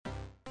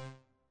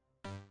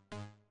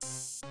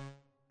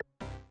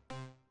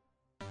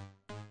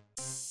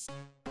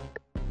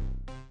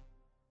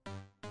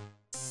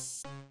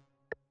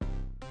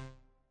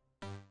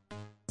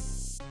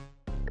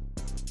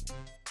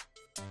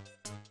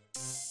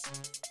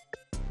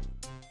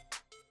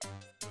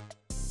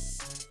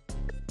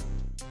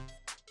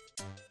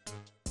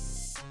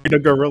The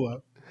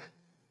gorilla.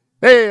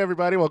 Hey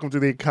everybody, welcome to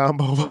the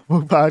Combo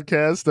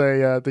Podcast.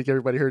 I think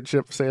everybody heard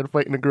Chip saying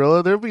fighting a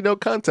gorilla. There'll be no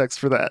context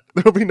for that.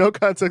 There'll be no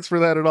context for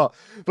that at all.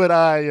 But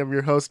I am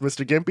your host,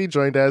 Mr. Gimpy,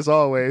 joined as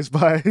always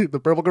by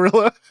the purple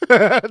gorilla,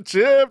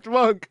 Chip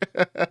Monk.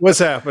 What's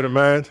happening,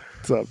 man?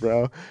 What's up,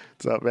 bro?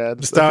 What's up, man?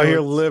 Just out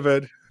here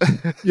livid.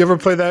 You ever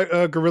play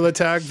that Gorilla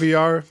Tag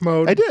VR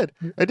mode? I did.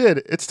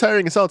 It's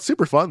tiring as hell. It's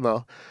super fun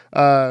though.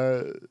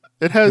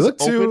 It has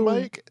open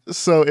mic,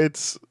 so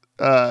it's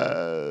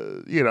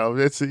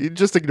it's you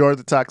just ignore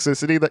the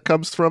toxicity that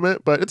comes from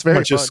it, but it's very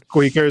bunch fun. Of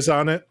squeakers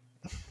on it.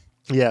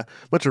 Yeah,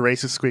 bunch of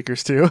racist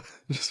squeakers too.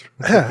 Is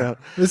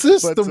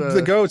this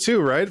the go-to,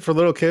 right, for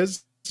little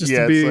kids? Just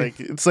yeah, to be...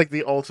 it's like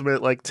the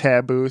ultimate like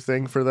taboo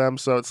thing for them.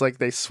 So it's like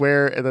they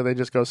swear and then they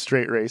just go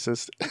straight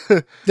racist.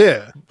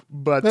 Yeah,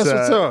 but that's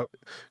what's up.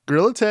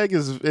 Gorilla Tag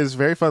is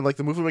very fun. Like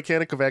the movement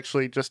mechanic of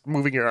actually just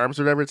moving your arms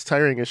or whatever. It's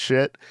tiring as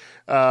shit.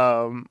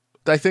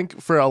 I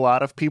think for a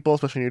lot of people,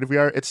 especially new to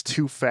VR, it's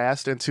too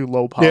fast and too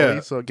low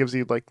poly, so it gives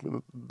you like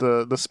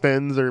the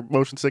spins or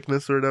motion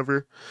sickness or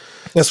whatever.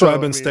 That's why I've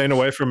been staying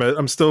away from it.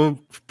 I'm still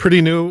pretty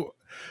new.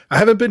 I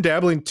haven't been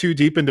dabbling too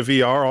deep into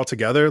VR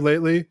altogether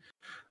lately.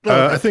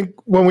 I think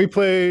when we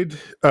played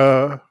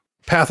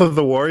Path of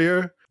the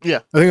Warrior, I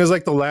think it was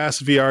like the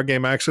last VR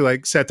game I actually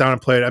like sat down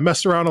and played. I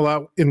messed around a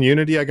lot in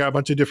Unity. I got a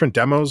bunch of different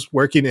demos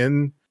working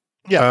in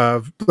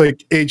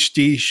like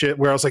HD shit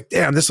where I was like,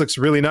 damn, this looks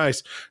really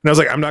nice. And I was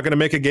like, I'm not going to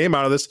make a game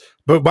out of this,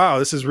 but wow,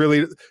 this is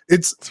really,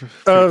 it's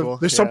cool.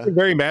 There's something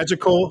very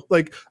magical.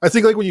 Like, I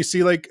think like when you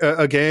see like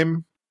a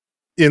game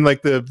in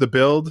like the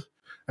build,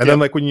 and then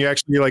like when you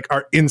actually like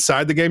are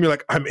inside the game, you're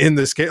like, I'm in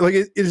this game. Like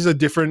it is a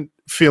different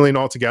feeling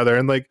altogether.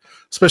 And like,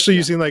 especially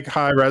using like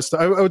high res,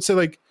 I would say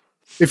like,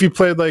 if you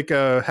played like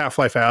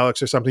Half-Life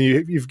Alyx or something,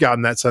 you've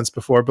gotten that sense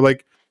before. But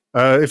like,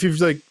 if you've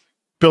like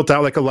built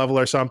out like a level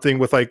or something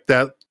with like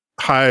that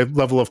high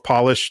level of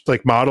polished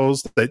like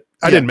models that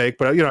I didn't make,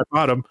 but I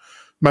bought them.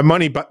 My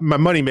money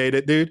made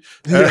it, dude.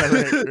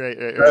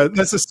 Right.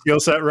 That's a skill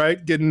set,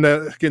 right? Getting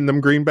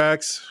them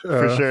greenbacks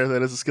for sure.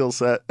 That is a skill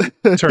set.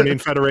 Turning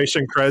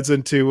Federation creds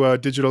into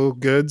digital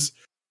goods.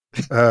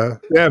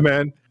 Yeah,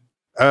 man.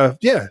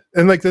 Yeah,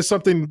 and like there's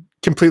something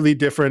completely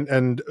different,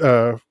 and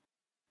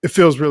it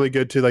feels really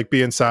good to like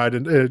be inside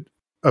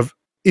of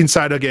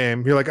inside a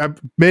game. You're like, I've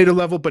made a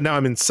level, but now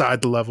I'm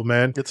inside the level,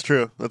 man. It's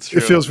true. That's true.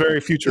 It feels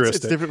very futuristic.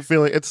 It's different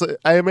feeling.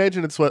 I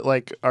imagine it's what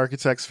like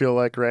architects feel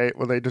like, right?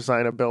 When they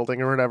design a building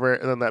or whatever,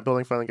 and then that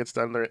building finally gets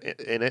done, they're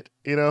in it,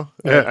 you know?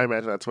 Yeah. I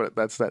imagine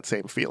that's that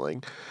same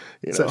feeling,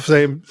 you know?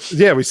 Same.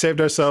 Yeah, we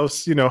saved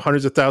ourselves,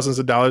 hundreds of thousands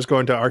of dollars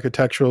going to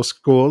architectural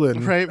school.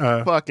 And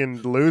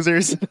fucking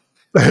losers.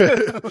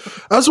 I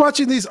was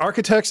watching these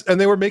architects,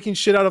 and they were making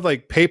shit out of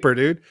like paper,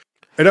 dude.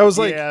 And I was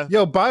like,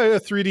 yo, buy a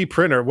 3D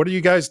printer. What are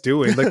you guys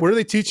doing? Like, what are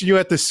they teaching you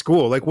at this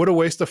school? Like, what a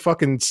waste of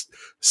fucking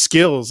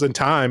skills and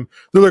time.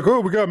 They're like,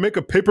 oh, we got to make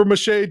a paper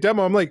mache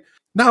demo. I'm like,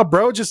 nah,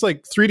 bro, just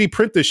like 3D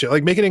print this shit.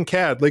 Like, make it in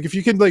CAD. Like, if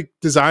you can like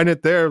design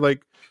it there,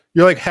 like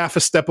you're like half a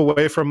step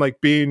away from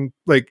like being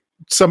like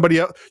somebody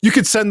else. You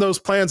could send those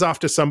plans off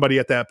to somebody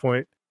at that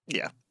point.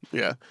 Yeah.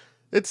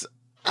 It's,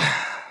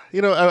 I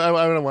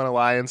don't want to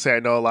lie and say I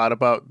know a lot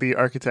about the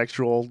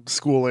architectural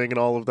schooling and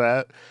all of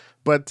that.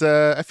 But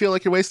I feel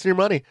like you're wasting your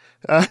money.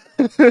 I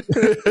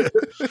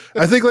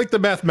think like the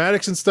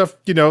mathematics and stuff,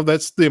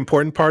 that's the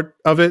important part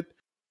of it.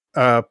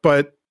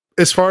 But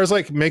as far as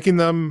like making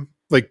them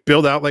like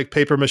build out like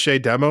paper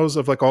mache demos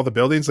of like all the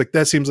buildings, like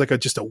that seems like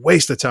just a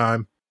waste of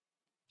time.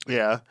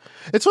 Yeah.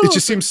 It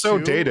just seems so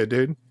dated,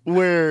 dude.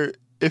 Where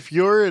if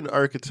you're an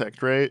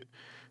architect, right?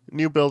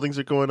 New buildings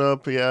are going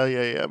up.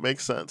 Yeah.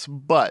 Makes sense.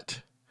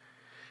 But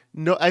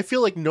no, I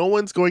feel like no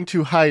one's going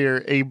to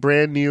hire a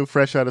brand new,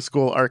 fresh out of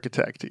school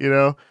architect.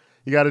 You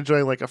got to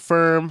join like a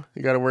firm.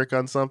 You got to work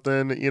on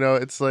something.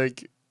 It's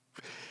like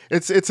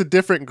it's a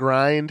different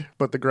grind,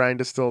 but the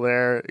grind is still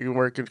there. You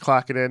work and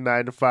clocking in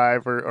 9 to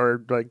 5,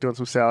 or like doing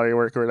some salary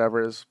work or whatever.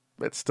 It's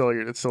still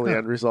the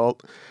end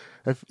result.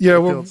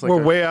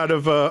 We're way out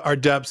of our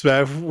depths,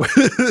 man.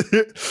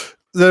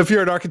 If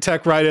you're an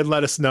architect, write in,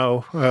 let us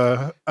know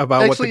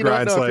about what the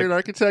grind's like. If you're an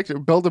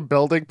architect, build a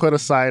building, put a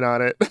sign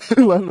on it,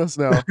 let us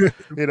know.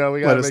 We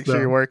got to make sure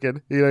you're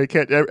working. You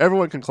can't.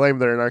 Everyone can claim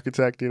they're an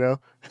architect.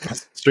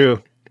 It's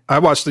true. I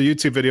watched the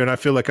YouTube video and I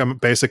feel like I'm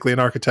basically an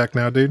architect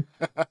now, dude.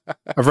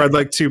 I've read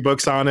like 2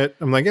 books on it.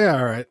 I'm like, yeah,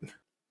 all right.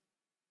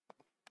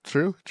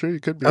 True. You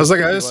could be. I was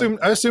like, I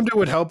assumed it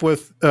would help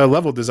with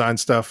level design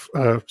stuff.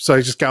 So I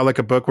just got like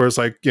a book where it's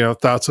like,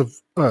 thoughts of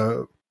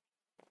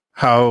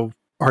how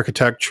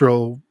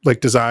architectural like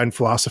design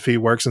philosophy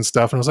works and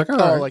stuff, and I was like,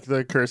 like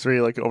the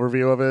cursory like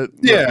overview of it.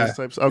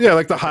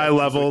 Like the high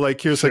level, like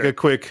here's like a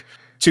quick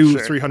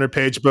 200-300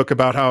 page book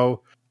about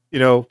how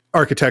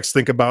architects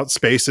think about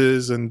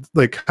spaces and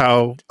like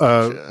how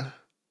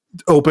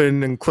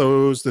open and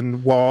closed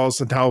and walls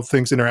and how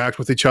things interact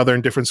with each other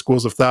in different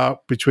schools of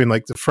thought between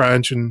like the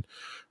French and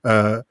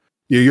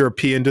your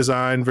European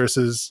design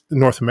versus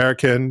North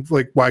American,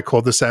 like why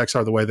cul-de-sacs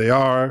are the way they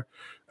are,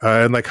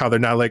 and like how they're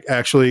not like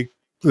actually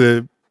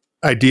the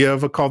idea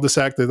of a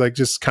cul-de-sac, that like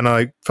just kind of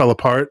like fell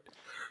apart.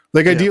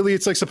 Like ideally,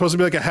 it's like supposed to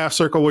be like a half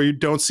circle where you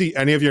don't see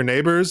any of your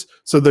neighbors,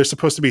 so they're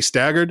supposed to be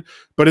staggered.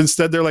 But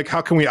instead, they're like,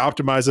 "How can we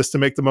optimize this to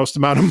make the most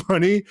amount of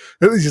money?"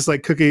 It's just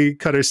like cookie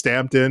cutter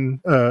stamped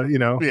in,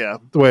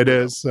 the way it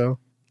is. So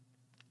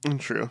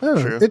true.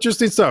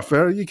 Interesting stuff.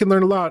 You can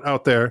learn a lot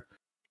out there.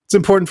 It's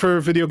important for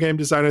video game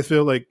design. I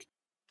feel like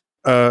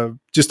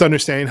just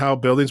understanding how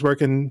buildings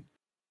work, and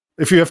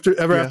if you have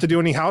to do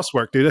any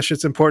housework, dude, that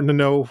shit's important to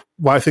know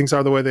why things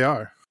are the way they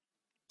are.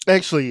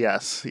 Actually,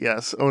 yes.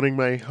 Owning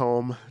my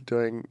home,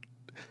 doing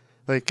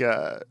like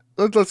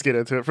let's get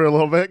into it for a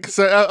little bit, because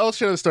I'll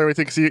share the story with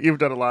you, because you've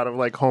done a lot of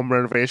like home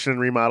renovation,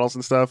 remodels,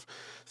 and stuff.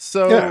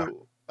 So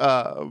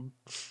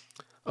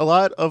a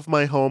lot of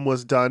my home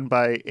was done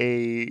by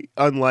a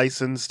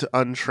unlicensed,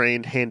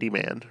 untrained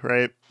handyman.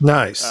 Right?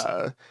 Nice.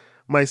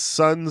 My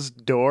son's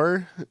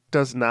door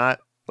does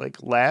not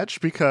like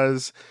latch,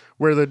 because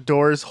where the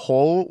door's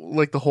hole,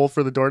 like the hole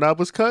for the doorknob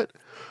was cut,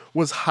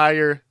 was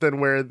higher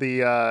than where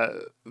the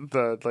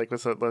like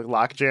what's it, the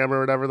lock jam or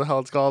whatever the hell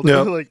it's called,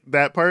 like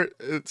that part.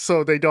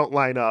 So they don't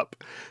line up.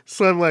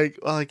 So I'm like,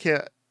 well, I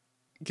can't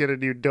get a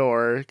new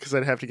door, because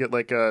I'd have to get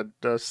like a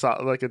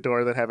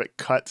door that have it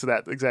cut to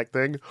that exact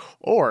thing,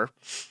 or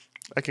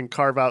I can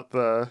carve out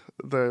the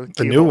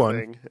new one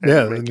thing and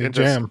the new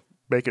jam,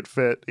 make it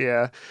fit.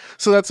 Yeah.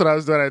 So that's what I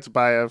was doing. I had to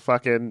buy a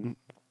fucking.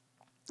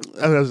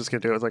 I was just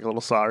gonna do it with like a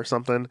little saw or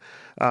something,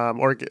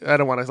 or I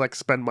don't want to like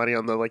spend money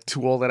on the like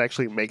tool that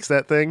actually makes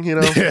that thing,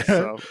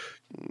 So,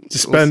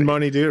 just spend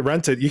money, dude.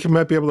 Rent it. You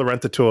might be able to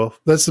rent the tool.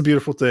 That's the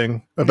beautiful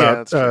thing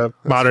about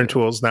modern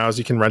tools now, is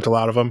you can rent a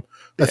lot of them.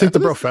 I think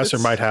the professor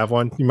might have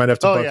one. You might have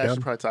to. Oh yeah, I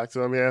should probably talk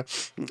to him. Yeah,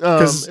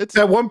 because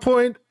at one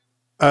point,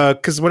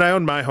 because when I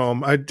owned my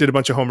home, I did a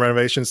bunch of home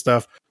renovation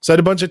stuff. So I had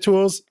a bunch of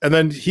tools, and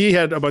then he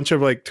had a bunch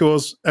of like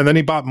tools, and then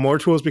he bought more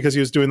tools because he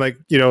was doing like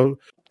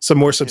some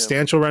more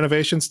substantial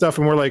renovation stuff.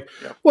 And we're like,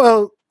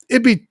 well,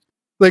 it'd be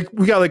like,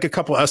 we got like a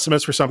couple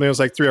estimates for something. It was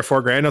like $3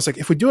 or $4 grand. I was like,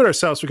 if we do it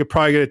ourselves, we could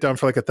probably get it done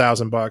for like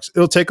 $1,000.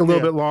 It'll take a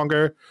little bit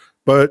longer,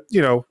 but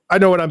I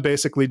know what I'm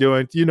basically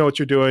doing. You know what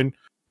you're doing.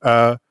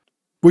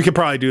 We could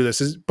probably do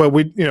this, but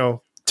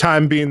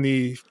time being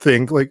the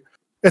thing, like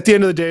at the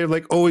end of the day,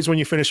 like always when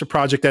you finish a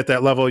project at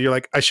that level, you're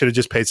like, I should have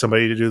just paid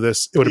somebody to do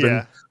this. It would have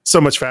been so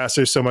much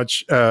faster, so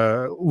much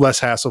less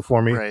hassle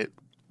for me. Right.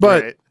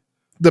 But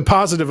the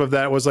positive of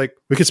that was like,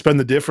 we could spend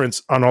the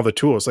difference on all the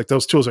tools. Like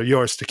those tools are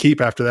yours to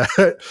keep after that.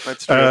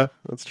 That's true.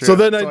 That's true. So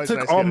then I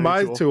took all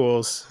my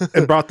tools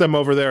and brought them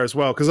over there as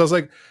well. Cause I was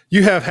like,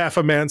 you have half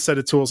a man's set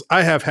of tools.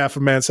 I have half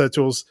a man's set of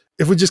tools.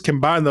 If we just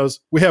combine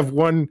those, we have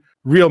one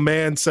real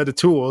man set of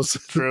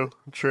tools. True.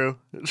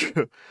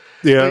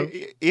 Yeah.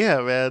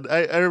 Yeah, man.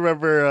 I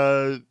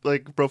remember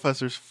like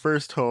Professor's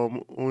first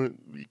home, when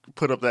you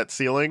put up that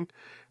ceiling,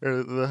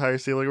 or the higher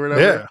ceiling or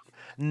whatever. Yeah.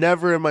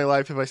 Never in my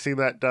life have I seen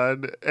that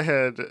done,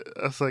 and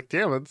I was like,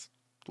 "Damn, it's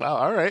wow,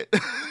 all right."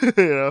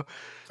 I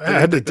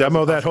had to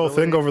demo that whole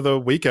thing over the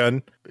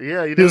weekend.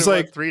 Yeah, you did it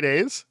like 3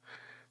 days.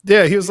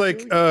 Yeah, he was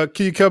like,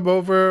 "Can you come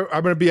over?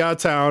 I'm gonna be out of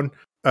town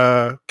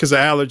because of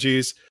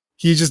allergies."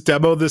 He just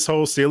demoed this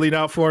whole ceiling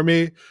out for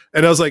me,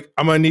 and I was like,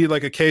 "I'm gonna need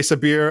like a case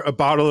of beer, a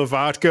bottle of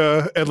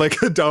vodka, and like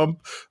a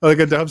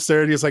dumpster."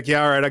 And he was like,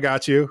 "Yeah, all right, I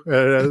got you."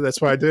 That's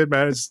what I did,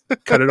 man. I just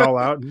cut it all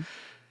out.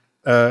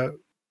 And,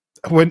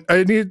 when I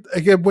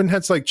wouldn't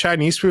have like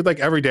Chinese food like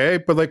every day,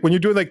 but like when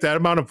you're doing like that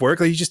amount of work,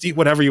 like you just eat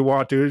whatever you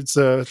want, dude. It's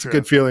a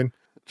good feeling.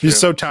 You're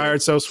so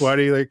tired, so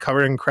sweaty, like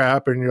covered in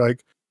crap, and you're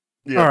like,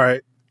 all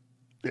right,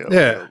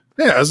 yeah.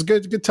 It was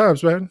good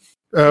times, man.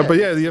 But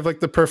yeah, you have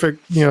like the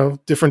perfect,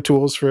 different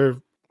tools for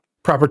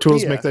proper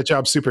tools to make that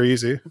job super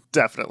easy.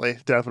 Definitely.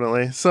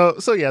 So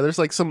yeah, there's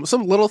like some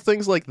little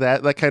things like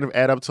that kind of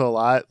add up to a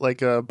lot.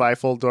 Like a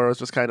bifold door was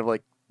just kind of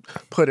like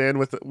put in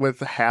with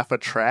half a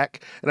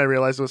track, and I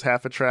realized it was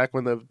half a track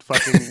when the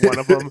fucking one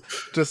of them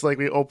just like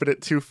we opened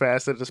it too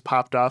fast and it just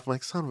popped off. I'm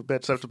like, son of a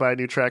bitch, I have to buy a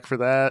new track for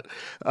that.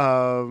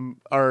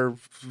 Our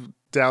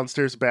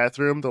downstairs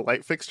bathroom, the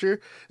light fixture,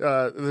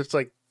 there's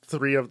like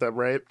 3 of them,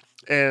 right?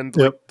 And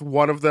like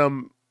one of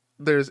them,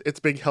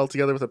 it's being held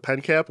together with a pen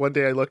cap. One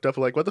day I looked up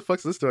and like, what the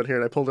fuck's this doing here?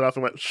 And I pulled it off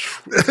and went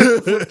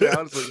flipped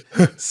down. It's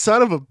like,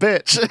 son of a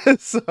bitch.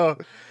 So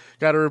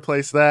got to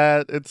replace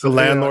that. It's the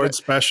landlord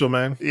special,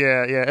 man.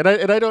 Yeah. And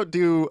I don't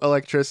do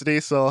electricity,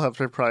 so I'll have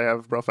to probably have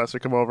a professor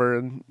come over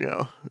and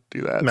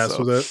do that. Mess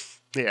with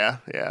it. Yeah.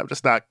 I'm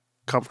just not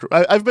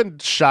comfortable. I've been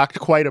shocked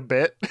quite a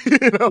bit.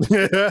 It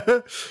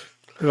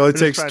only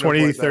takes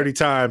 20, 30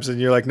 times, and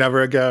you're like,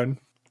 never again.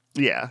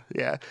 Yeah.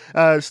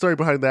 Story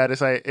behind that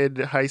is in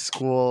high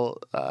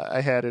school,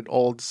 I had an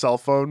old cell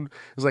phone.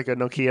 It was like a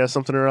Nokia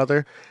something or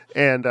other,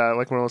 and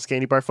like one of those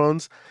candy bar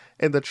phones,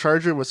 and the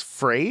charger was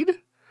frayed.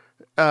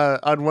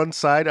 On one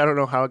side, I don't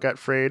know how it got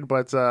frayed,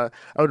 but I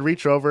would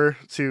reach over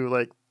to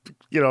like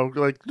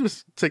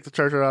just take the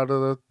charger out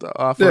of the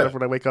off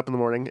when I wake up in the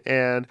morning,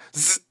 and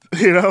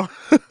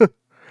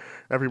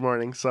every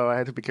morning, so I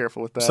had to be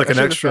careful with that. It's like I an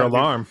should've extra found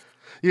alarm.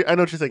 I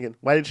know what you're thinking.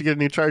 Why didn't you get a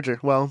new charger?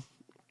 Well,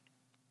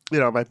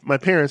 my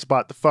parents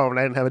bought the phone.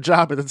 I didn't have a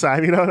job at the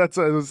time. That's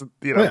it was,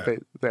 Yeah.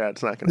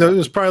 it's not going No, to it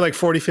was probably like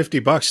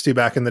 $40-$50 too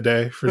back in the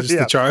day for just Yeah.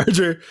 the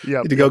charger. Yep, You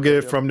had to go get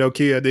it from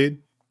Nokia, dude.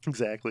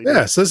 Exactly.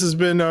 Yeah, so this has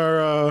been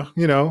our,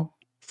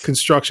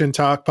 construction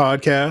talk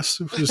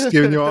podcast. Just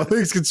giving you all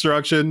things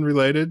construction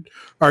related,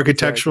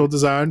 architectural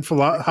design,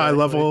 high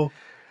level.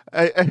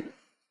 I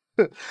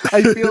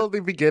I feel at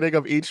the beginning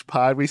of each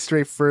pod we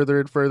stray further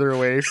and further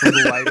away from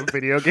the light of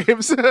video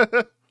games.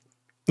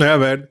 Yeah,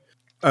 man.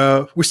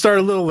 We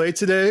started a little late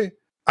today.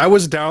 I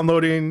was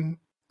downloading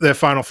the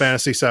Final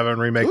Fantasy VII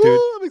remake, dude.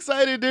 Ooh, I'm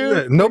excited, dude.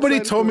 Yeah, nobody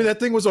told me that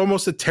thing was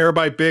almost a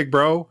terabyte big,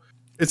 bro.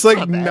 It's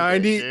like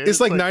 90. Big, it's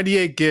like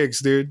 98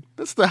 gigs, dude.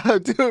 That's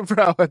not, dude,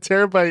 bro. A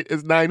terabyte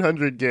is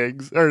 900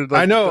 gigs. Or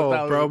like I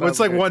know, bro, but it's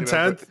like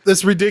 1/10.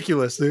 That's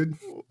ridiculous, dude.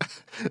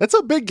 That's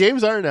how big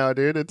games are now,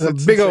 dude. It's a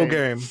big insane. old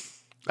game.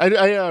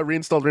 I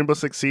reinstalled Rainbow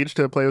Six Siege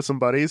to play with some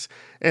buddies,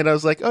 and I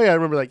was like, oh yeah, I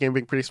remember that game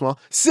being pretty small.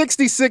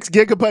 66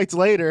 gigabytes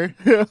later.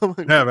 I'm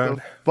like, yeah,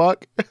 man.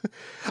 Fuck.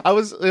 I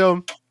was,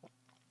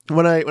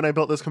 when I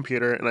built this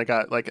computer and I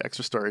got like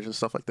extra storage and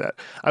stuff like that,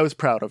 I was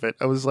proud of it.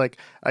 I was like,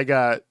 I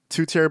got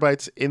 2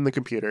 terabytes in the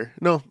computer.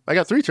 No, I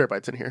got 3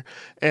 terabytes in here,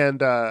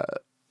 and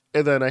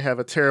then I have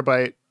a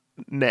terabyte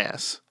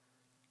NAS.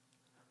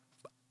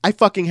 I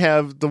fucking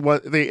have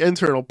the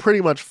internal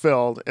pretty much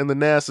filled, and the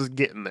NAS is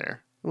getting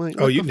there.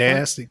 Like, oh, you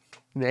nasty.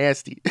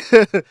 Nasty.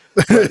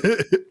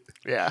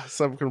 Yeah,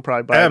 so I'm going to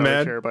probably buy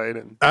another terabyte.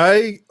 And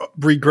I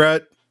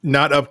regret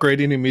not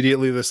upgrading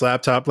immediately this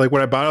laptop. Like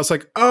when I bought it, I was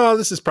like, oh,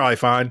 this is probably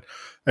fine.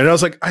 And I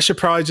was like, I should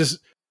probably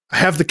I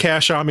have the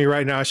cash on me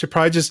right now. I should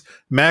probably just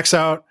max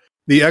out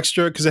the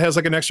extra, because it has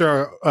like an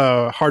extra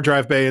hard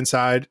drive bay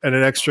inside and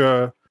an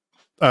extra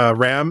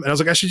RAM. And I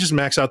was like, I should just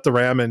max out the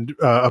RAM and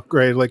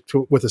upgrade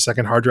with a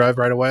second hard drive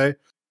right away.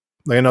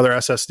 Like another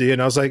SSD. And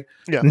I was like,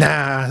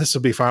 nah, this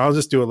will be fine. I'll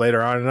just do it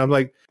later on. And I'm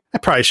like, I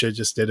probably should have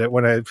just did it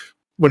when I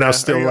was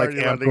still like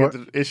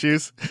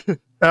issues.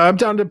 I'm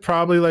down to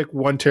probably like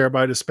 1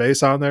 terabyte of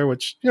space on there,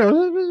 which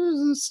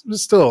is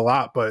still a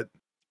lot, but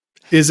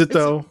is it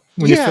though?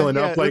 When you're filling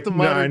up like the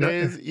modern 9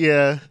 days,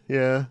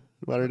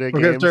 modern day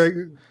games.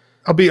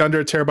 I'll be under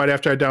a terabyte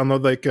after I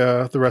download like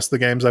the rest of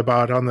the games I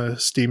bought on the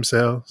Steam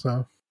sale.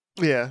 So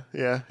yeah.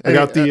 I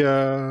got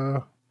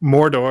the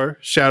Mordor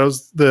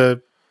Shadows.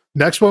 The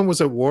next one was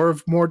a War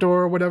of Mordor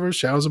or whatever,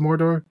 Shadows of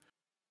Mordor.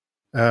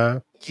 I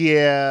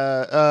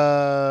can't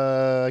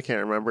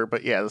remember,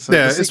 but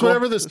it's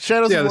whatever the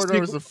Shadows of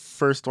Mordor was the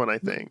first one, I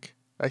think.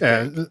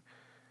 Anyway.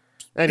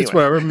 It's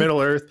whatever,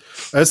 Middle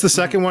Earth. That's the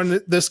second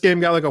one. This game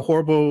got like a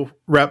horrible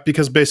rep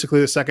because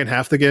basically the second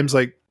half of the game's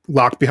like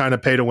locked behind a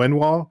pay-to-win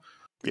wall.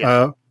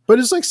 Yeah. But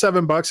it's like $7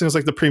 and it's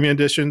like the premium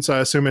edition, so I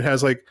assume it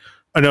has like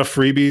enough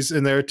freebies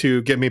in there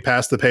to get me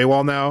past the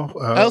paywall now.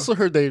 I also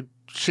heard they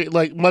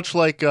much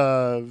like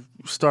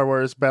Star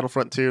Wars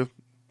Battlefront 2,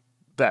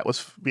 that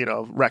was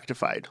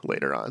rectified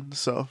later on.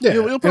 So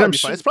it'll probably be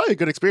fine. It's probably a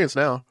good experience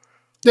now.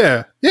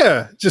 Yeah.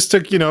 Just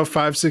took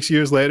 5-6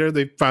 years later.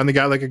 They finally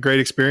got like a great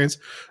experience.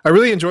 I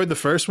really enjoyed the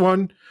first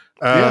one.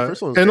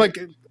 First one was and great.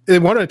 Like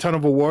it won a ton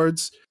of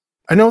awards.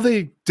 I know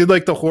they did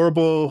like the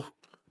horrible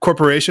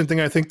corporation thing.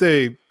 I think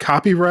they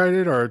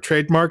copyrighted or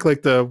trademarked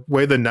like the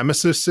way the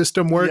Nemesis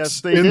system works.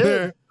 Yes, they did.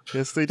 There.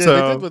 Yes, they did.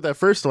 They did with that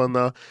first one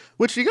though.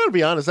 Which you got to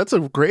be honest, that's a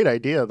great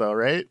idea though,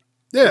 right?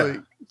 Yeah.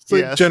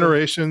 It's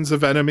generations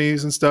of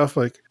enemies and stuff.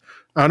 Like,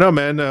 I don't know,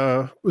 man.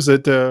 Was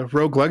it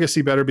Rogue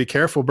Legacy? Better be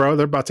careful, bro.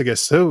 They're about to get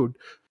sued.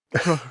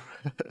 I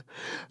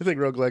think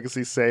Rogue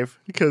Legacy's safe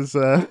because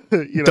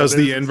does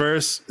the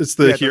inverse. It's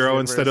the hero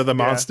instead of the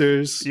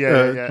monsters.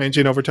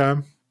 Changing over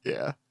time.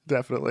 Yeah,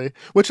 definitely.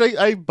 Which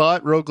I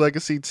bought Rogue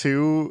Legacy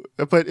 2,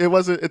 but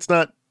it's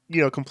not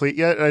complete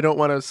yet, and I don't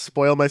want to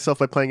spoil myself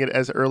by playing it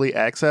as early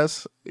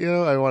access.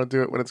 I want to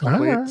do it when it's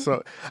complete. Right.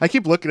 So I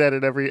keep looking at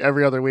it every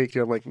other week.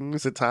 I'm like,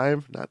 is it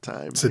time? Not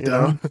time. Sit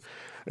down.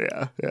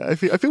 Yeah. I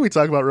feel we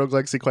talk about Rogue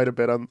Legacy quite a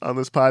bit on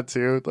this pod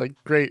too. Like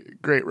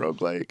great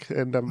roguelike,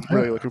 and I'm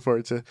really looking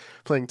forward to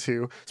playing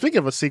 2. Speaking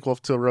of a sequel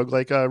to a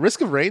roguelike,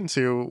 Risk of Rain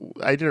 2,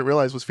 I didn't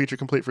realize was feature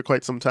complete for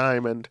quite some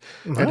time, and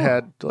it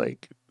had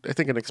like, I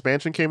think an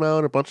expansion came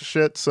out, a bunch of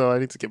shit, so I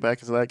need to get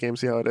back into that game,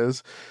 see how it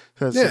is.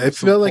 It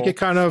felt like it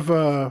kind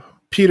of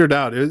petered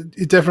out.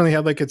 It definitely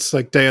had like its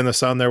like day in the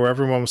sun there where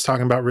everyone was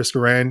talking about Risk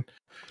of Rain.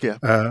 Yeah.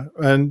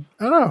 And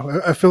I don't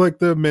know. I feel like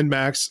the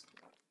min-max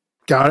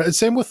got it.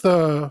 Same with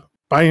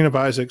Binding of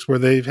Isaacs, where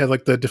they've had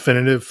like the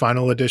definitive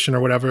final edition or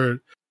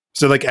whatever.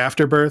 So like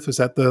Afterbirth, is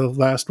that the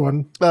last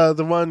one?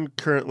 The one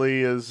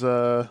currently is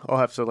I'll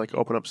have to like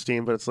open up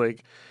Steam, but it's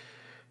like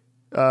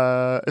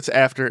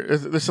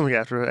there's something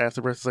after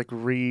Afterbirth. It's like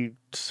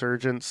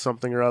Resurgence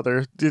something or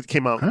other. It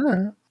came out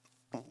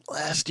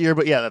last year,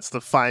 but yeah, that's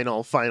the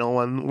final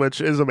one, which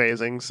is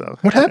amazing. So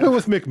what happened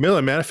with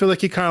McMillan, man? I feel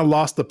like he kind of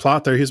lost the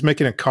plot there. He was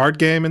making a card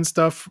game and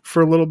stuff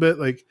for a little bit.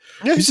 Like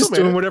he's just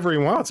doing whatever he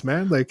wants,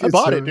 man. Like I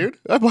bought it, dude.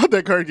 I bought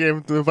that card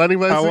game. The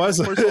Binding of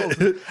Isaac.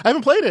 I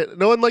haven't played it.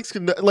 No one likes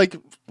like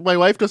my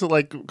wife doesn't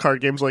like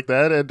card games like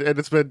that, and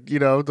it's been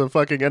the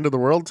fucking end of the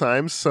world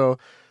times. So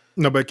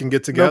nobody can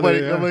get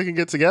together. Nobody can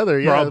get together.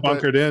 We're all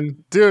bunkered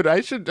in, dude.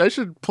 I should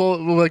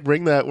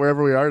bring that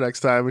wherever we are next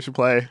time. We should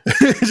play.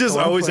 Just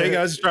always, hey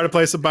guys, try to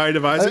play some Binding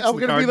of Isaac. I'm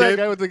gonna be that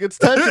guy with the it's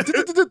time.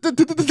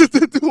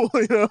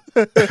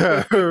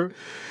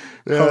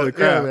 Holy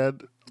crap, man.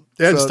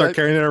 Yeah, just start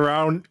carrying it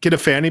around. Get a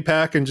fanny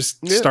pack and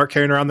just start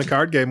carrying around the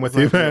card game with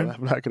you, man.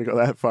 I'm not gonna go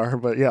that far,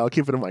 but yeah, I'll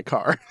keep it in my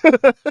car.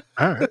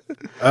 All right.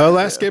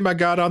 Last game I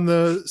got on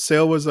the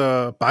sale was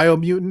a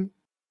Biomutant.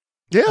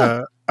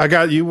 Yeah. I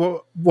got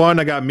you one.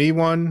 I got me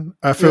one.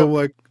 I feel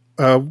like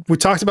we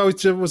talked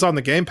about it was on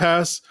the Game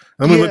Pass,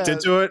 and we looked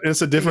into it, and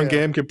it's a different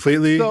game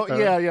completely. So,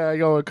 I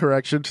go a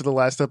correction to the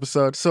last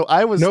episode. So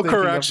I was no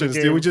corrections,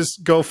 dude. We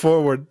just go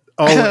forward.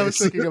 Always. I was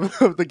thinking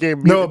of the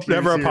game.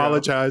 Never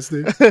apologize,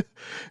 dude.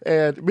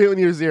 And Mutant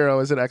Year Zero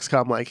is an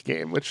XCOM-like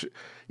game, which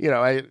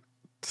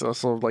it's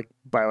also like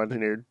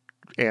bioengineered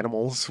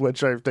animals,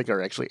 which I think are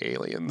actually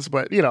aliens,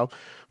 but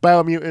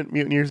Biomutant,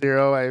 Mutant Year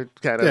Zero, I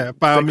kind of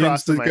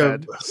Biomutants in my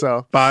head.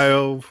 So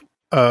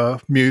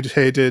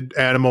mutated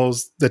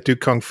animals that do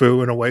kung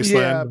fu in a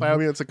wasteland. Yeah,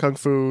 Biomutant's a kung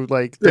fu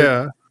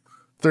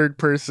third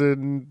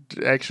person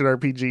action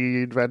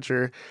RPG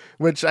adventure,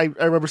 which I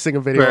remember seeing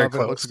a video of. It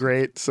looks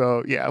great.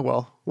 So yeah,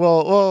 we'll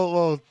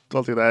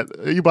do that.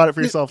 You bought it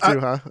for yourself too,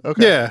 huh?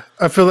 Okay. Yeah,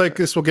 I feel like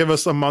this will give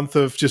us a month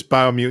of just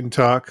Biomutant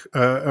talk,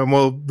 and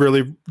we'll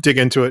really dig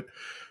into it.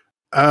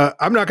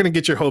 I'm not going to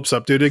get your hopes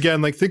up, dude.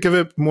 Again, like think of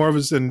it more of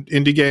as an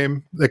indie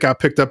game that got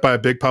picked up by a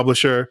big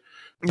publisher.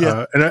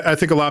 Yeah, and I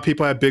think a lot of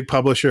people have big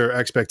publisher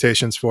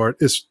expectations for it.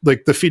 It's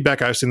like the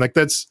feedback I've seen, like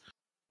that's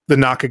the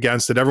knock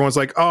against it. Everyone's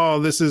like, "Oh,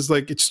 this is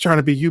like it's trying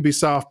to be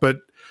Ubisoft, but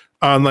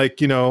on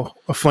like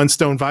a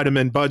Flintstone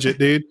vitamin budget,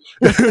 dude."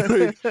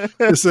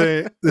 This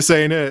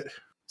ain't it.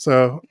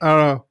 So I don't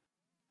know.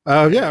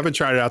 I haven't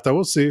tried it out though.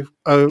 We'll see.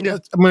 I'm going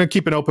to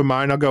keep an open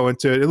mind. I'll go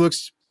into it. It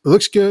looks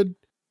good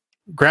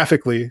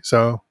graphically,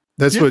 so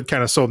that's what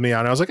kind of sold me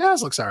on. I was like,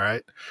 this looks all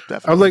right.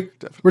 Definitely.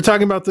 We're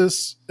talking about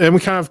this, and we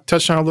kind of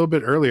touched on it a little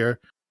bit earlier,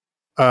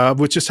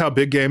 with just how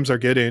big games are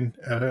getting.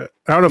 I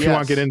don't know if you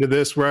want to get into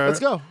this. Where let's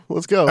go.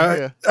 All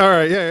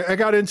right, yeah. I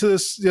got into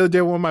this the other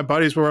day with one of my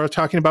buddies where I was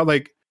talking about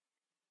like,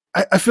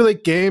 I feel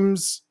like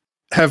games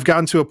have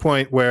gotten to a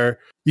point where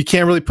you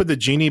can't really put the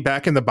genie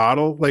back in the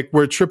bottle. Like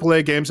where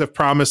AAA games have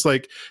promised,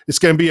 like it's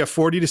going to be a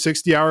 40 to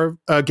 60 hour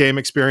game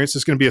experience.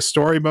 There's going to be a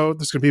story mode.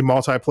 There's going to be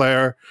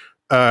multiplayer.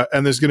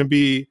 And there's going to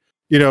be,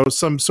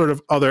 some sort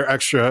of other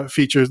extra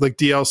features like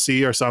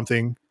DLC or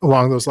something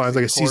along those lines,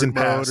 like a season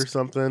pass or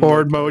something.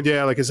 Horde mode,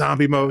 like a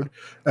zombie mode.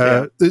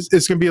 It's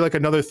going to be like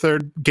another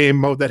third game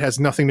mode that has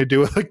nothing to do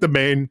with like the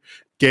main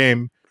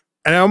game.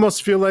 And I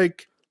almost feel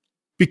like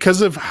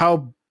because of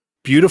how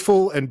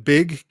beautiful and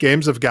big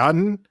games have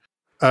gotten,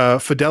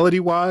 fidelity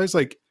wise,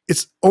 like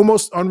it's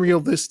almost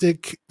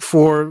unrealistic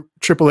for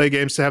AAA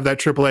games to have that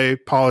AAA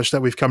polish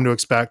that we've come to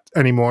expect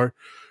anymore.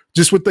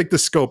 Just with like the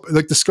scope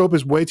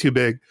is way too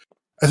big.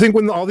 I think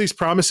when all these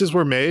promises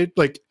were made,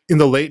 like in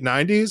the late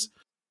 90s,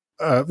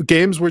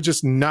 games were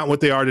just not what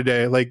they are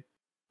today. Like,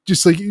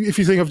 just like if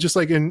you think of just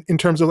like in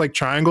terms of like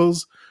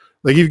triangles,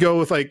 like you go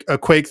with like a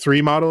Quake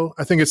 3 model,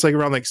 I think it's like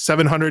around like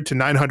 700 to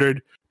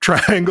 900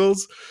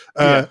 triangles.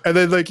 And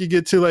then like you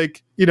get to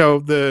like,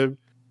 the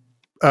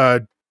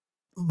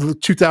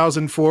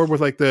 2004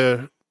 with like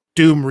the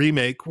Doom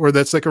remake, where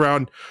that's like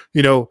around,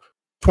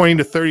 20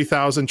 to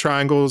 30,000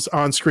 triangles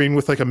on screen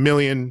with like a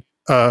million,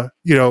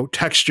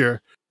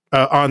 texture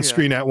on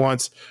screen at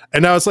once.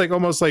 And now it's like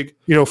almost like,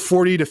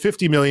 40 to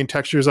 50 million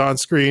textures on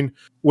screen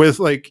with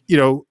like,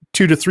 2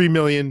 to 3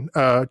 million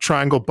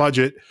triangle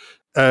budget.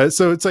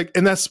 So it's like,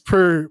 and that's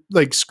per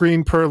like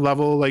screen per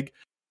level. Like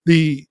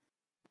the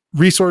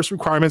resource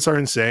requirements are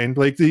insane.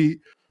 Like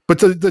but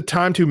the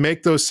time to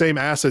make those same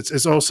assets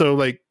is also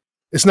like,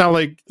 it's not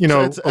like,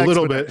 it's a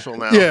little bit.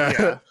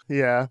 Now.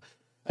 Yeah.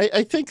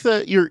 I think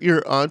that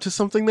you're onto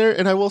something there,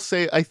 and I will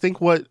say I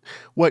think what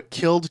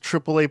killed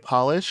AAA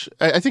polish.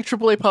 I think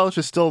AAA polish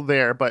is still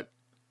there, but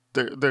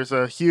there's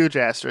a huge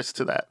asterisk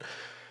to that.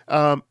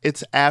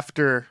 It's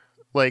after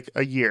like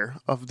a year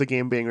of the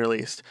game being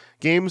released.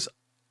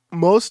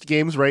 Most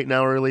games right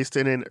now are released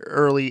in an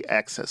early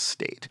access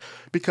state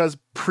because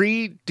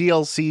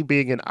pre-DLC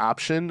being an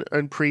option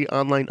and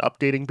pre-online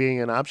updating being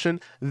an option,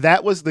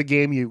 that was the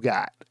game you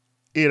got.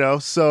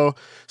 So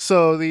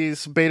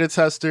these beta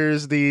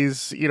testers,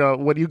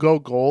 when you go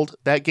gold,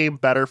 that game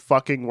better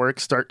fucking work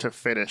start to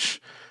finish.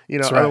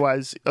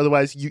 Right.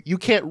 Otherwise you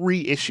can't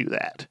reissue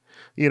that.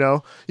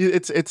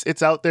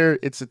 It's out there,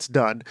 it's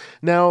done.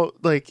 Now,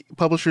 like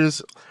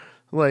publishers,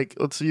 like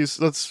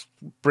let's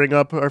bring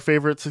up our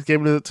favorite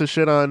game to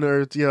shit on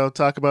or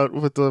talk about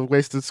with the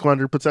wasted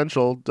squandered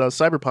potential,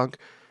 Cyberpunk.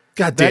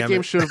 God That damn game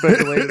it. should have been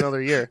delayed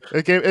another year.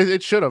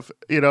 It should have,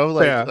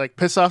 like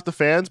piss off the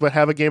fans, but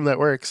have a game that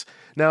works.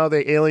 Now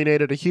they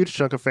alienated a huge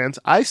chunk of fans.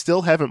 I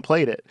still haven't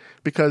played it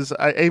because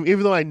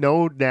even though I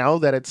know now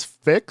that it's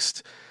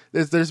fixed,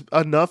 there's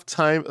enough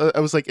time. I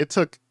was like, it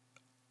took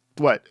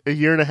what, a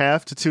year and a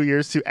half to 2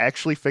 years to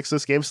actually fix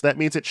this game. So that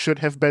means it should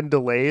have been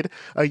delayed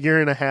a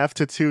year and a half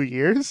to 2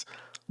 years.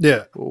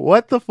 Yeah.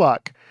 What the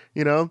fuck,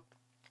 you know?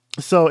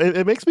 So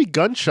it makes me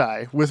gun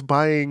shy with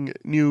buying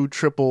new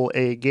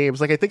AAA games.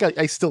 Like, I think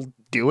I still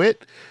do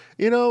it,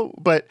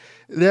 but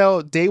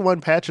now day one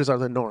patches are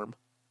the norm.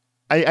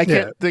 I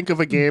can't think of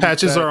a game.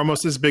 Patches are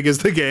almost as big as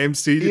the game.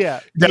 So you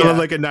download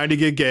like a 90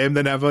 gig game,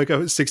 then have like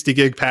a 60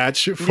 gig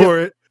patch for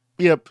it.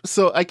 Yep.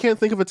 So I can't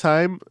think of a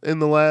time in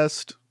the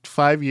last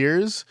 5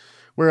 years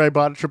where I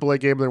bought a AAA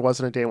game and there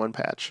wasn't a day one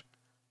patch.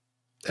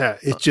 Yeah,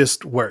 it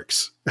just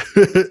works.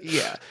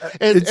 Yeah.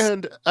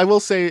 And I will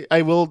say,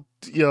 I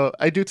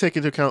do take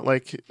into account,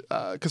 like,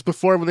 because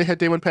before when they had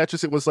day one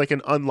patches, it was like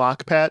an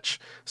unlock patch.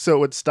 So it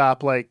would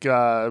stop like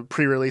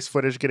pre-release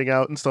footage getting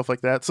out and stuff like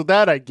that. So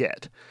that I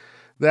get.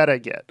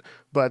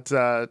 But,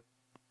 for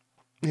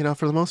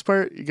the most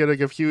part, you get like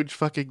a huge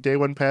fucking day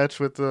one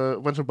patch with a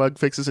bunch of bug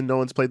fixes and no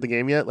one's played the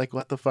game yet. Like,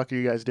 what the fuck are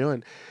you guys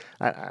doing?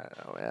 I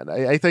don't know,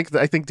 man. I think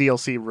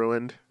DLC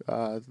ruined,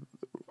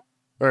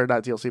 or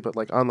not DLC, but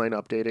like online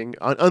updating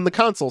on the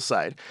console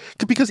side.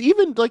 Because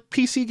even like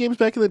PC games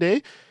back in the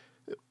day,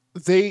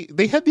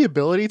 they had the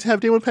ability to have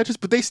day one patches,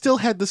 but they still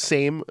had the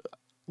same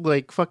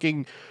like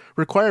fucking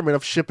requirement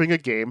of shipping a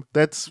game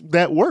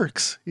that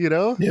works,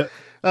 Yeah.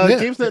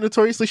 Games that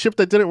notoriously shipped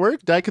that didn't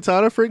work,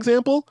 Daikatana, for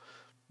example,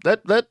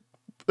 that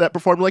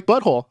performed like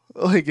butthole.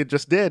 Like, it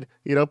just did.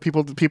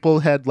 People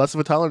had less of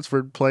a tolerance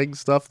for playing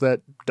stuff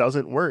that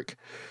doesn't work.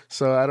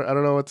 So I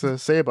don't know what to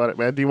say about it,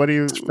 man. What do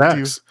you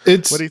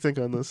think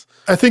on this?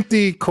 I think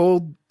the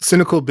cold,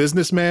 cynical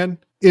businessman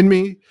in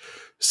me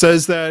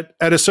says that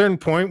at a certain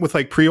point with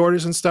like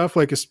pre-orders and stuff,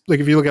 like if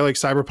you look at like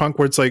Cyberpunk,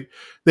 where it's like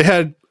they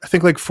had, I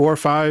think, like 4 or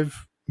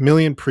 5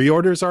 million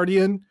pre-orders already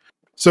in.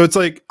 So it's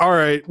like, all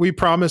right, we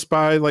promised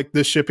by like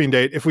this shipping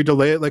date, if we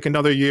delay it like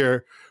another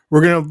year,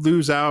 we're going to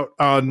lose out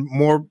on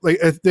more. Like,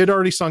 they'd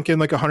already sunk in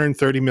like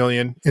 130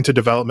 million into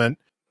development.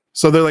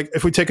 So they're like,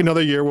 if we take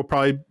another year, we'll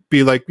probably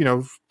be like,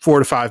 4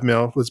 to 5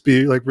 mil. Let's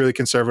be like really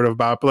conservative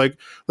about it. But like,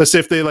 let's say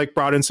if they like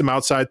brought in some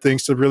outside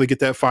things to really get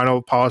that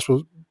final polish,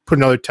 we'll put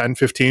another 10,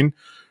 15.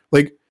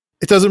 Like,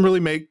 it doesn't really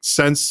make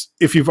sense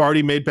if you've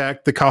already made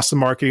back the cost of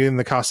marketing and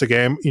the cost of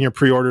game in your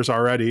pre-orders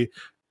already,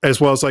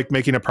 as well as like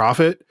making a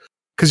profit,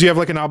 because you have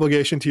like an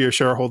obligation to your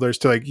shareholders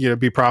to like,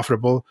 be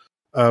profitable.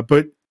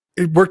 But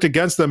it worked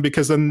against them,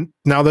 because then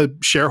now the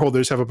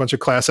shareholders have a bunch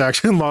of class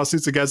action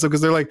lawsuits against them,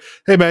 because they're like,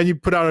 hey man, you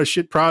put out a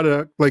shit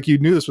product, like you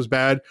knew this was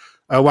bad.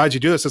 Why'd you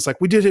do this? It's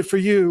like, we did it for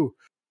you.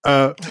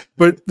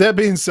 But that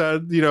being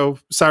said,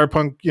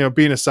 Cyberpunk,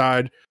 being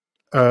aside,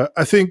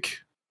 I think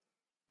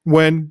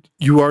when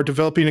you are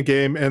developing a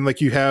game and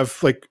like you have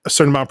like a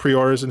certain amount of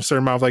pre-orders and a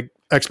certain amount of like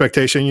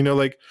expectation,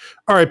 like,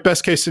 all right,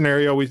 best case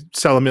scenario, we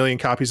sell 1 million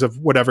copies of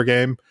whatever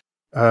game.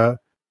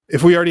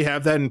 If we already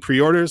have that in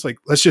pre-orders, like,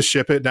 let's just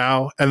ship it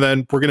now, and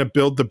then we're going to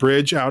build the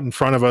bridge out in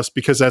front of us,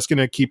 because that's going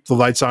to keep the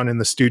lights on in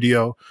the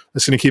studio.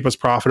 That's going to keep us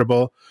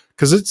profitable,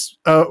 because it's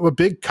a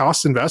big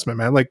cost investment,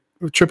 man. Like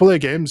AAA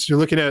games, you're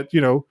looking at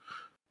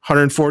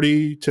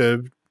 140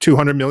 to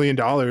 $200 million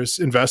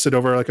invested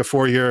over like a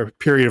 4-year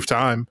period of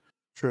time.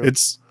 True.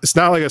 It's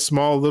not like a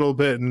small little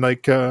bit, and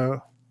like you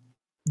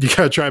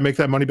gotta try and make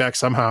that money back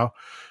somehow.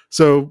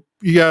 So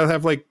you gotta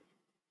have like,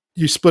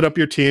 you split up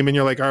your team, and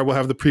you're like, all right, we'll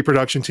have the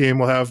pre-production team,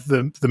 we'll have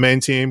the main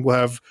team, we'll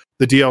have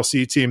the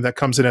DLC team that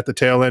comes in at the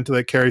tail end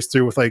that carries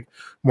through with like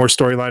more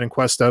storyline and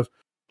quest stuff.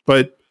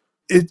 But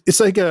it's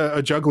like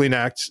a juggling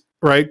act,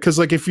 right? Because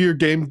like if your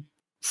game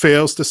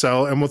fails to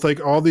sell, and with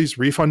like all these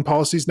refund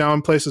policies now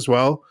in place as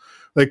well,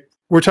 like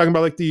we're talking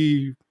about like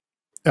the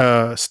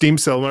Steam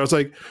sale, when I was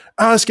like,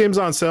 this game's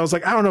on sale, I was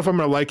like, I don't know if I'm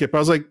gonna like it, but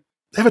I was like,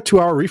 they have a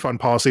 2-hour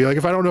refund policy. Like,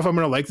 if I don't know if I'm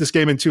gonna like this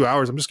game in 2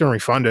 hours, I'm just gonna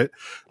refund it.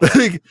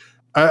 Like,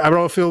 I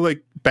don't feel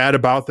like bad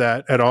about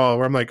that at all,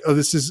 where I'm like, oh,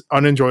 this is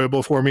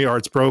unenjoyable for me, or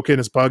it's broken,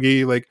 it's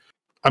buggy, like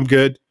I'm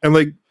good. And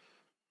like,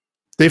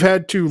 they've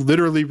had to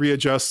literally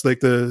readjust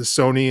like the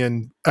Sony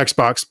and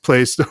Xbox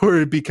Play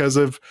Store because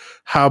of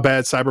how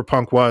bad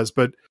Cyberpunk was.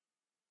 But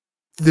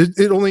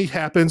it only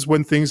happens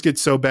when things get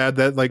so bad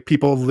that like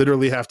people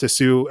literally have to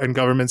sue, and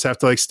governments have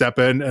to like step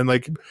in and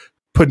like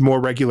put more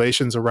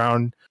regulations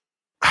around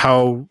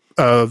how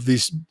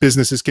these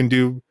businesses can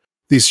do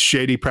these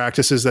shady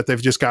practices that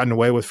they've just gotten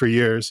away with for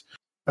years.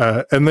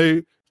 And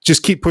they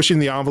just keep pushing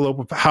the envelope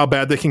of how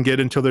bad they can get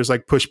until there's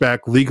like pushback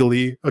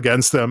legally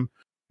against them.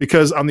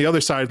 Because on the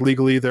other side,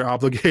 legally, they're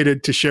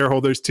obligated to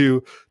shareholders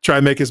to try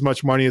and make as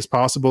much money as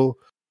possible.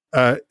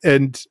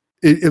 And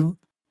it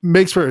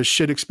makes for a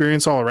shit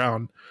experience all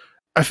around.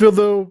 I feel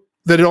though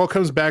that it all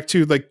comes back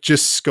to like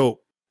just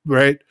scope,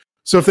 right?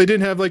 So if they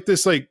didn't have like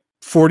this like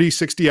 40,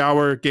 60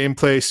 hour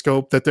gameplay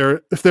scope, that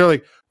if they're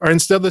like, or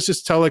instead let's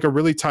just tell like a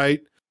really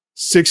tight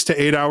 6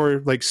 to 8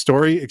 hour like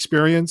story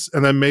experience,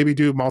 and then maybe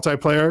do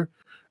multiplayer,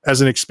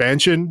 as an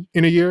expansion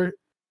in a year,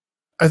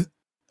 I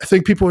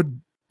think people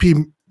would be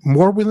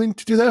more willing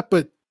to do that.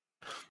 But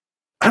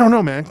I don't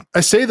know, man.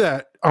 I say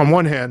that on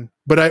one hand,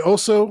 but I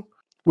also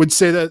would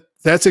say that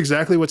that's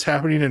exactly what's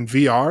happening in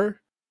VR,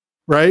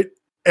 right?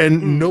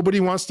 And nobody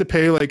wants to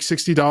pay like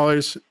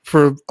 $60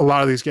 for a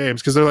lot of these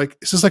games because they're like,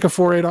 this is like a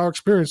 $4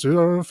 experience.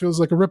 It feels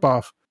like a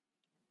ripoff.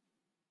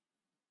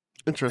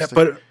 Interesting.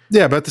 But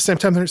at the same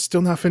time, they're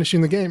still not finishing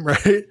the game,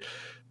 right?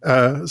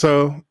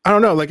 So I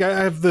don't know. Like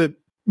I have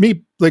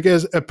like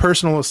as a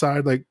personal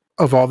aside, like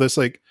of all this,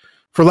 like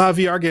for a lot of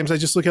VR games, I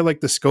just look at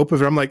like the scope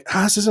of it. I'm like,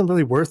 this isn't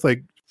really worth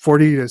like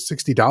 $40 to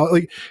 $60.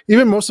 Like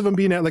even most of them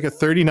being at like a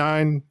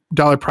 $39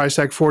 price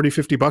tag,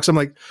 $40-$50. I'm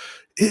like,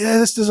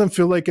 this doesn't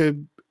feel like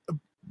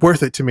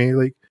worth it to me.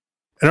 Like,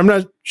 and I'm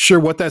not sure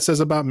what that says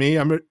about me.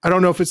 I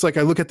don't know if it's like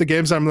I look at the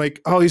games, I'm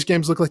like, oh, these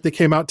games look like they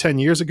came out 10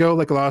 years ago,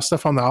 like a lot of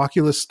stuff on the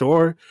Oculus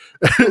store.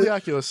 The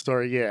Oculus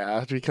store,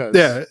 yeah, because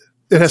it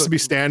has to be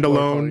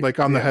standalone, like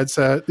on the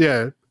headset.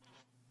 Yeah.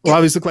 A lot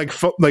of these look like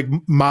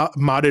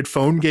modded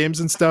phone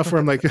games and stuff. Where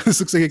I'm like, this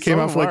looks like it came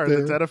out for like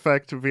the Dead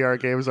Effect VR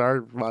games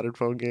are modded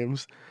phone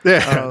games.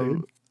 Yeah.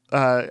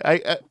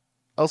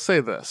 I'll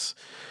say this: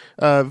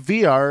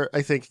 VR,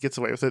 I think, gets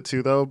away with it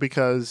too, though,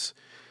 because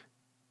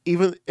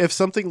even if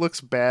something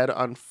looks bad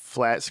on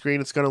flat screen,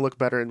 it's going to look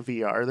better in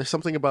VR. There's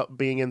something about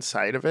being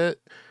inside of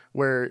it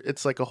where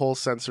it's like a whole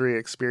sensory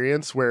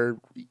experience where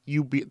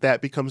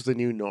that becomes the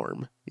new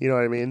norm. You know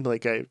what I mean?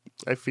 Like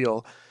I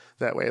feel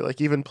that way. Like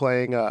even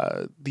playing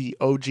the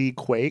OG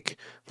Quake,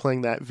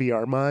 playing that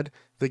VR mod,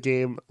 the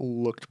game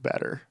looked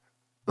better.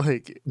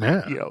 Like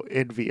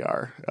in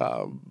VR.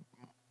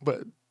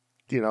 But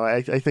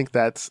I think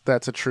that's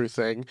a true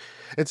thing.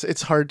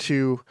 It's hard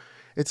to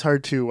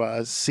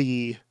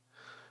see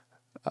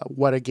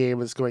what a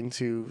game is going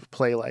to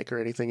play like or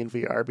anything in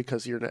VR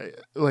because you're not,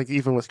 like,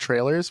 even with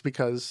trailers,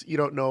 because you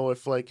don't know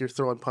if like you're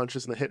throwing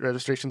punches and the hit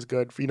registration's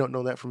good. You don't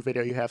know that from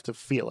video. You have to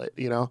feel it,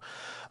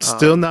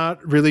 Still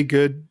not really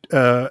good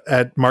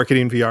at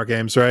marketing VR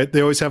games, right?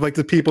 They always have like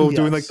the people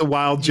doing like the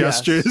wild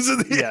gestures.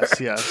 Yes.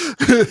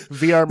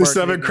 VR marketing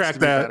still haven't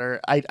cracked that.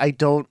 Better.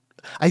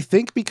 I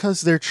think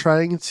because they're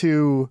trying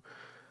to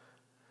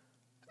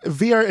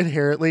VR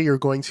inherently, you're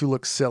going to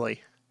look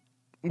silly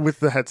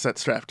with the headset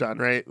strapped on,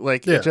 right?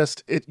 Like it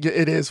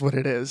is what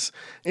it is.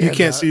 And, you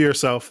can't see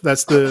yourself.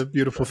 That's the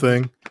beautiful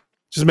thing.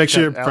 Just make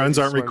sure your friends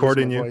aren't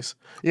recording you. Voice.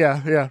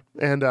 Yeah.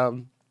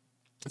 And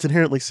it's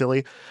inherently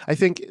silly. I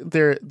think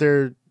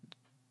they're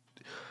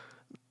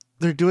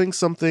doing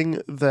something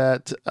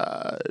that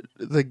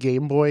the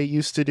Game Boy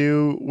used to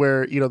do,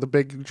 where the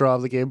big draw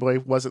of the Game Boy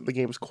wasn't the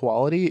game's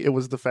quality; it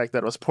was the fact that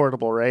it was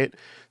portable, right?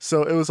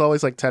 So it was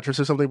always like Tetris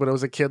or something, but it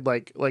was a kid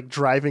like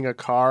driving a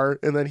car,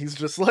 and then he's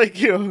just like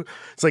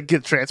it's like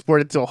get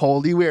transported to a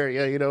whole new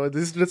area, and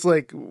this is just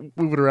like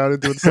moving around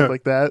and doing stuff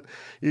like that.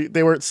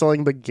 They weren't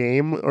selling the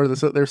game, or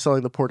they're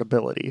selling the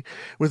portability.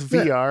 With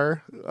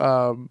VR,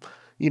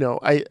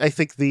 I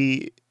think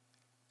the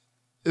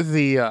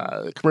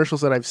commercials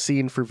that I've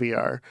seen for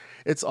VR,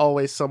 it's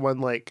always someone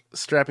like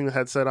strapping the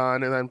headset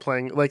on and then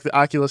playing, like the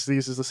Oculus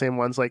uses the same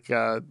ones, like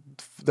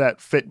that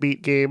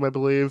Fitbeat game, I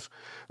believe,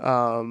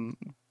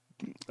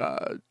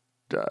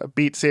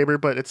 Beat Saber,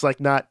 but it's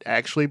like not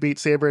actually Beat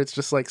Saber. It's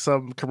just like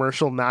some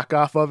commercial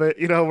knockoff of it,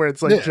 where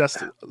it's like just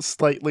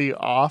slightly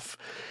off.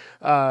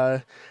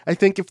 I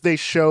think if they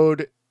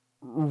showed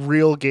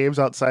real games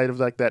outside of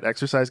like that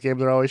exercise game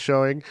they're always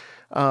showing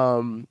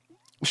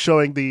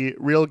the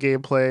real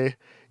gameplay,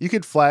 you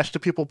could flash to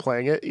people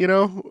playing it,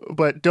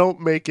 but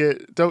don't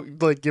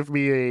like give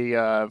me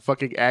a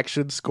fucking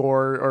action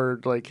score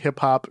or like hip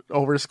hop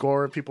over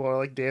score and people are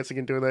like dancing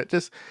and doing that.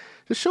 Just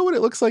show what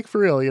it looks like for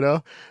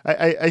real,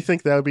 I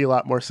think that would be a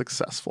lot more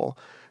successful.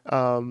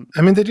 I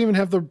mean, they didn't even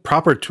have the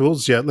proper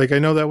tools yet. Like I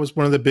know that was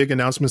one of the big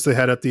announcements they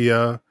had at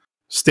the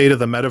State of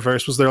the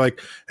Metaverse, was they're like,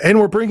 and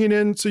we're bringing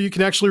in so you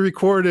can actually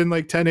record in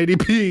like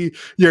 1080p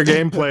your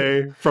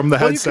gameplay from the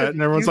headset.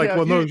 And everyone's like,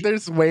 no,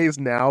 there's ways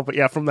now, but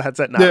from the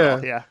headset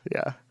now. Yeah.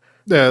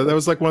 That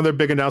was like one of their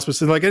big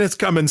announcements, and like, and it's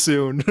coming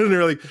soon. And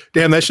they're like,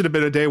 damn, that should have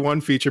been a day one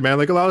feature, man.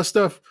 Like a lot of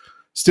stuff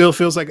still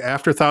feels like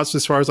afterthoughts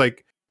as far as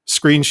like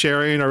screen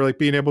sharing or like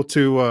being able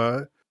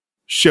to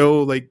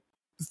show like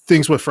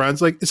things with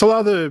friends. Like it's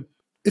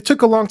it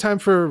took a long time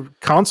for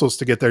consoles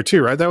to get there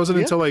too, right? That wasn't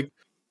until like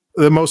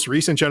the most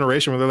recent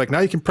generation where they're like, now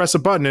you can press a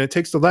button and it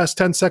takes the last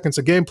 10 seconds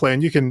of gameplay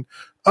and you can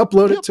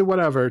upload it to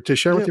whatever to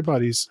share with your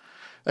buddies.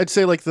 I'd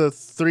say like the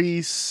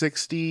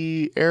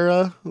 360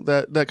 era,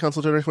 that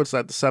console generation, what's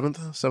that, the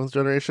seventh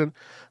generation,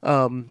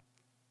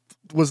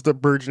 was the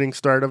burgeoning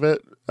start of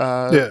it.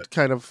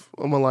 Kind of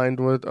aligned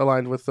with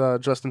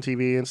Justin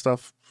TV and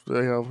stuff,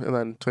 and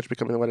then Twitch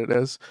becoming what it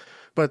is.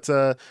 But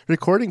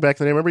recording back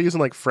then, I remember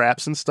using like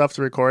Fraps and stuff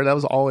to record. That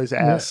was always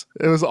ass.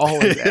 Yeah. It was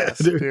always ass,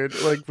 dude.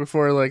 Like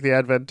before, like the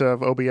advent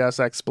of OBS,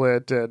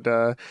 XSplit, and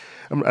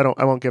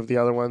I won't give the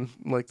other one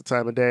like the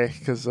time of day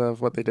because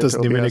of what they did.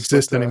 Doesn't to OBS, even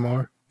exist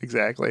anymore.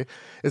 Exactly.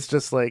 It's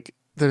just like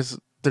there's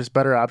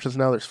better options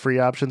now. There's free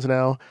options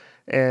now,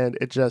 and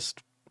it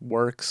just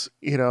works,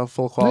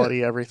 full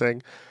quality,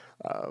 everything.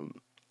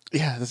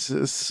 This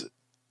is.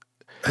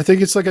 I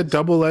think it's like a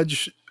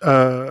double-edged,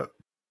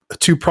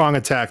 two-prong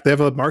attack. They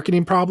have a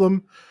marketing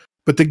problem,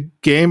 but the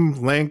game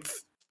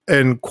length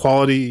and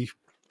quality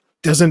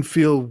doesn't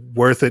feel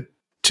worth it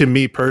to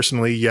me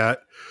personally yet.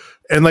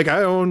 And like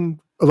I own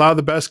a lot of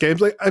the best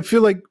games. Like I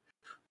feel like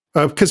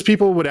because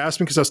people would ask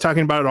me, because I was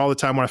talking about it all the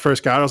time when I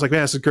first got it. I was like,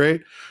 man, this is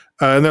great.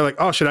 And they're like,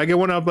 oh, should I get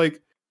one? I'm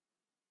like,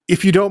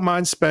 if you don't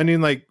mind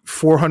spending like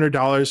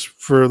 $400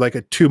 for like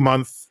a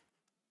 2-month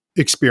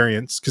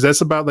experience, because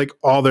that's about like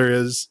all there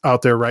is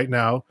out there right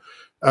now.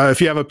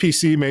 If you have a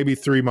PC, maybe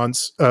 3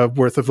 months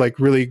worth of like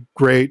really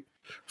great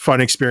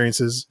fun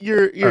experiences.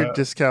 You're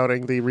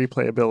discounting the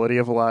replayability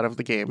of a lot of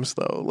the games,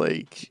 though.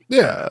 Like,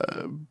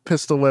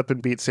 Pistol Whip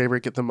and Beat Saber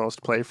get the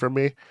most play from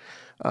me.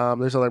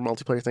 There's other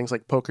multiplayer things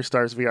like Poker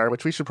Stars VR,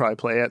 which we should probably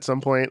play at some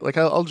point. Like,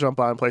 I'll jump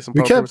on and play some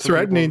we poker. kept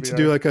threatening to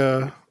do like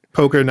a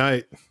poker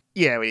night.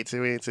 Yeah, we need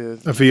to.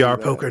 A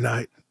VR poker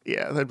night.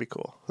 Yeah, that'd be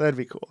cool.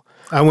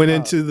 I went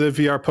into the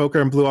VR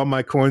poker and blew all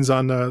my coins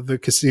on the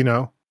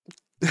casino.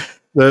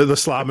 The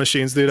slot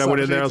machines, dude. I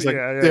went in there. I was like,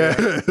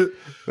 yeah.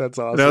 That's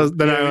awesome.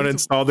 Then I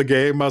uninstalled the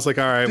game. I was like,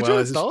 all right. Did you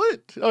install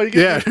it? Oh, you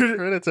get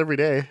credits every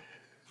day.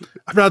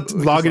 I'm not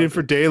logging in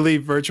for daily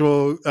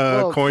virtual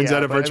coins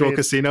at a virtual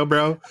casino,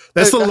 bro.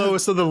 That's the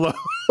lowest of the low.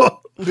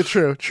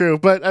 True.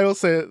 But I will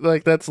say,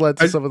 like, that's led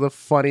to some of the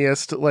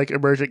funniest, like,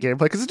 emergent gameplay,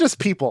 because it's just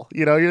people,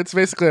 it's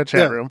basically a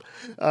chat room.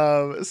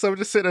 So I'm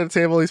just sitting at a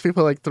table. These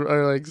people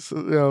are like,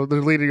 they're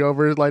leaning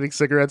over, lighting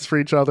cigarettes for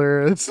each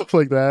other and stuff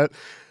like that.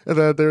 And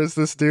then there's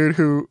this dude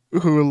who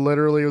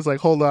literally was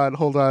like, hold on,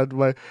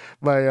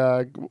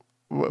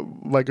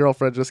 my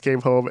girlfriend just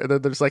came home, and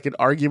then there's like an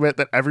argument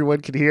that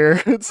everyone can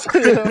hear. It's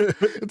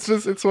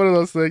it's one of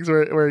those things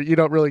where you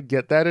don't really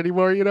get that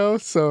anymore,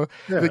 So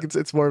I think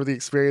it's more of the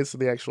experience than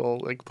the actual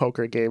like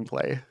poker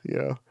gameplay,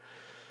 All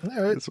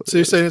right. So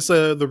you're saying it's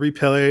the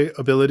replay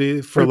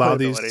ability for a lot of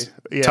these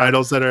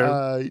titles that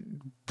are.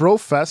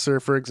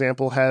 Brofessor, for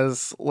example,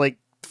 has like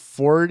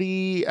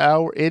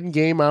 40-hour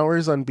in-game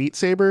hours on Beat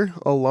Saber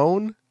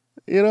alone.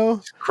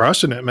 He's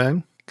crushing it,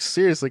 man.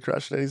 Seriously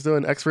crushing it. He's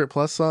doing Expert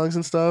Plus songs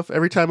and stuff.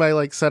 Every time I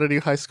like set a new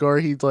high score,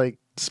 he like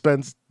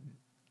spends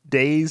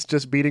days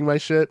just beating my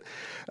shit.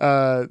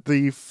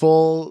 The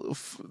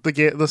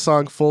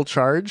song Full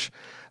Charge.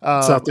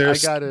 It's out there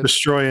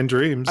destroying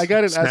dreams. I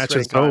got an S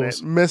rank on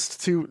it.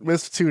 Missed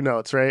two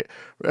notes, right?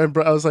 And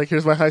I was like,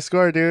 "Here's my high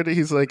score, dude."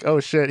 He's like, "Oh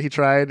shit!" He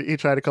tried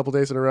a couple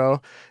days in a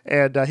row,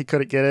 and he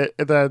couldn't get it.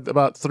 And then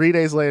about 3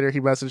 days later,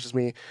 he messages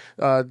me,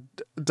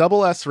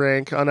 "Double S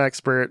rank on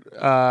expert,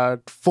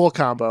 full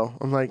combo."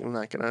 I'm like, I'm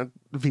not gonna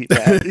beat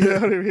that. You know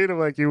what I mean? I'm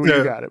like, you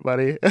got it,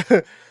 buddy.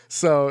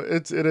 So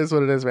it is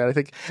what it is, man. I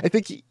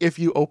think if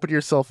you open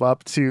yourself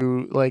up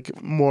to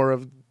like more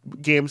of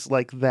games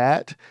like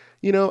that,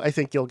 I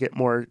think you'll get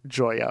more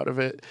joy out of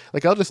it.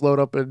 Like, I'll just load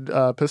up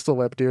a Pistol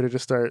Whip, dude, and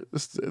just start.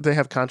 They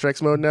have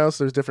contracts mode now,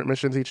 so there's different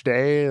missions each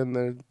day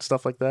and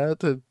stuff like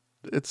that.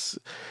 It's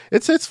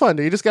fun,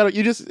 dude. It's one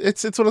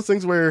of those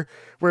things where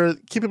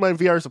keep in mind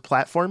VR is a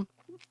platform,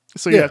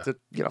 so you have to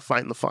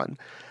find the fun.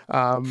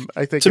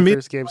 I think if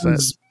there's games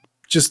that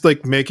just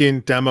like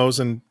making demos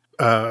and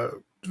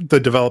the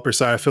developer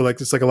side, I feel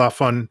like it's like a lot of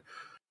fun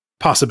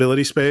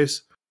possibility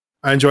space.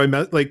 I enjoy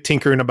like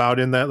tinkering about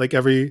in that. Like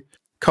every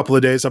couple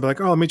of days, I'll be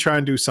like, oh, let me try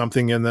and do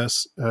something in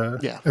this.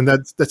 And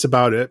that's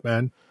about it,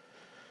 man.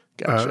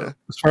 Gotcha.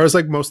 As far as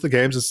like most of the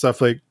games and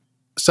stuff, like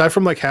aside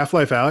from like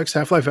Half-Life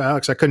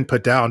Alyx, I couldn't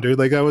put down, dude.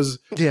 Like I was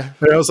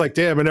like,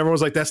 damn. And everyone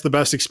was like, that's the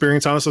best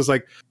experience. Honestly, I was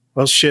like,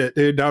 well, shit,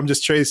 dude. Now I'm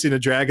just chasing a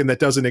dragon that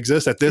doesn't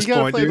exist at this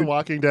point, play dude. The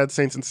Walking Dead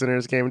Saints and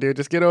Sinners game, dude.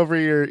 Just get over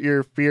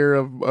your fear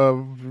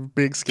of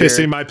being scared,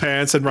 pissing my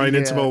pants and running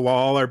into a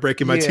wall or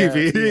breaking my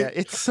TV. Yeah,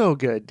 it's so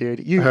good,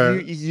 dude.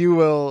 You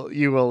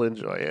will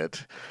enjoy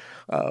it.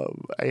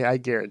 I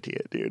guarantee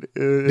it, dude.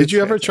 Did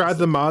you ever try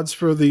the mods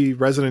for the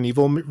Resident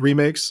Evil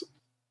remakes?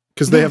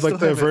 Because they have like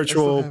the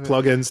virtual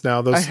plugins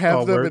now. Those I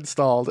have them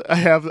installed. I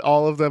have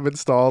all of them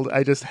installed.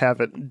 I just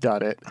haven't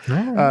done it.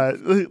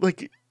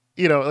 Like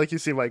you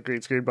see my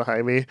green screen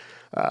behind me.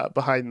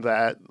 Behind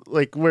that,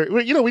 like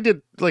we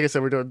did. Like I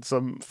said, we're doing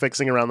some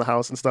fixing around the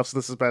house and stuff. So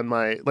this has been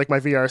my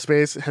VR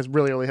space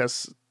only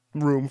has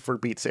room for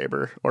Beat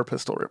Saber or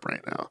Pistol Whip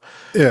right now.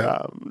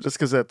 Just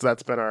because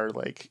that's been our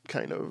like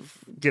kind of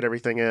get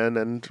everything in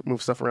and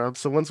move stuff around.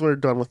 So once we're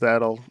done with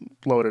that, I'll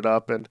load it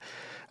up. And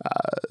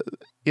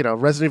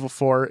Resident Evil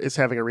 4 is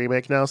having a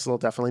remake now, so there'll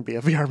definitely be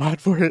a VR mod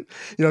for it.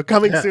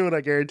 Coming soon, I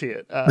guarantee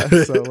it.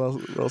 So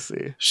we'll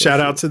see. Shout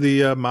out to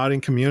the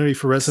modding community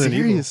for Resident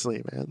Evil.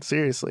 Seriously, man,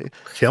 seriously,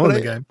 killing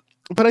the game.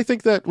 But I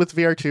think that with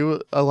VR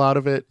 2, a lot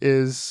of it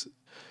is.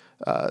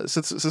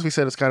 Since we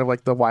said it's kind of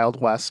like the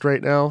Wild West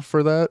right now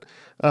for that,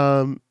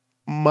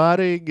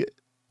 modding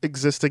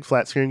existing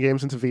flat screen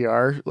games into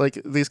VR, like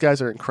these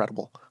guys are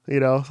incredible. You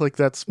know, like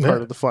that's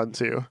part of the fun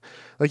too.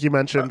 Like you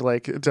mentioned,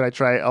 like did I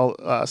try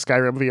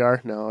Skyrim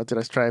VR? No. Did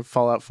I try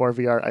Fallout 4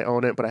 VR? I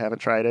own it, but I haven't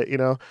tried it. You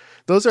know,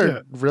 those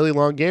are really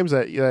long games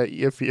that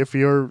if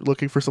you're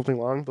looking for something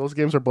long, those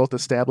games are both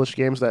established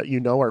games that you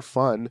know are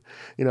fun.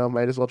 You know,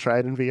 might as well try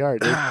it in VR.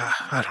 Dude.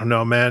 I don't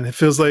know, man. It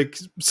feels like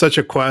such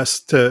a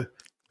quest to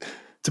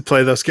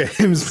play those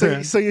games.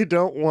 So you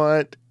don't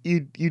want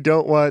you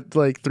don't want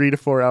like 3 to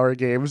 4 hour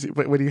games,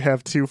 but when you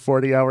have 2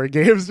 40-hour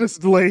games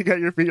just laying at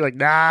your feet, you're like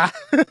nah.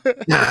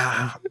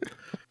 Nah.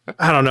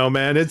 I don't know,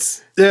 man.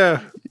 It's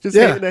just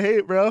hating to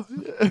hate, bro.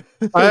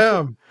 I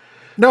am.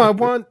 No, I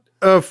want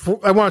a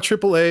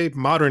AAA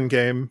modern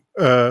game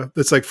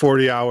that's like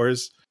 40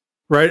 hours,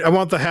 right? I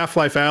want the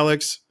Half-Life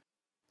Alyx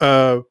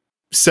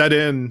set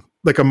in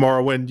like a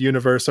Morrowind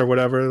universe or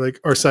whatever, like,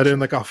 or set in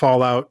like a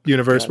Fallout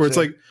universe where it's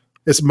like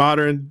it's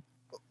modern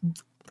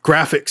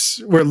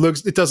graphics where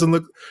it doesn't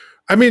look.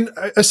 I mean,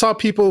 I saw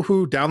people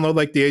who download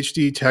like the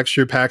HD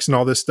texture packs and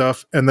all this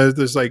stuff, and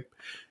there's like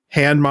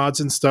hand mods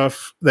and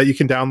stuff that you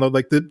can download.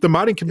 Like the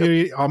modding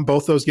community on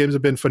both those games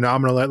have been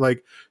phenomenal at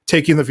like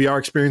taking the VR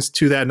experience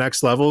to that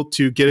next level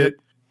to get it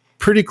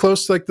pretty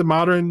close to like the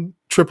modern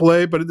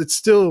AAA, but it's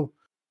still,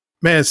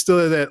 man, it's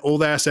still that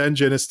old ass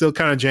engine. It's still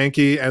kind of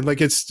janky, and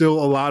like it's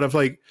still a lot of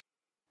like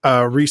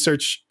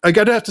research. I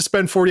gotta have to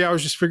spend 40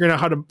 hours just figuring out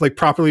how to like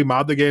properly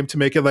mod the game to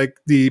make it like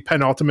the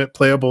penultimate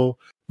playable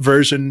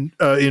version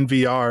in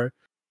VR.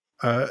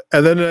 And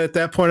then at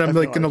that point, I'm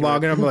like gonna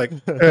log in. I'm like,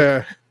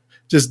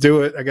 just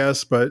do it, I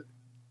guess. But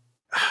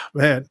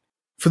man,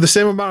 for the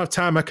same amount of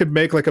time, I could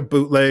make like a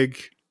bootleg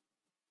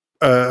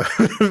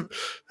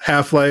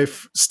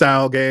Half-Life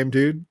style game,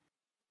 dude.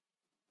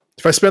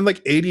 If I spend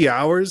like 80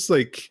 hours,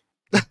 like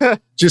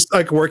just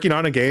like working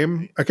on a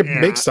game, I could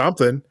make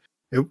something.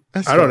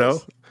 I don't know.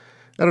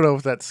 I don't know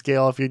if that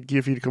scale if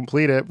you'd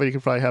complete it, but you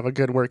could probably have a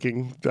good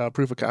working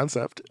proof of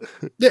concept.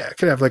 Yeah, I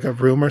could have like a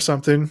room or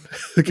something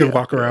you could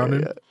walk around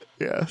in.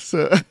 Yeah,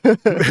 so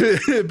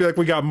it'd be like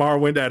we got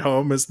Morrowind at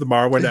home. It's the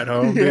Morrowind at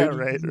home. Yeah,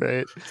 dude.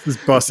 right. This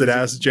busted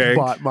ass jank.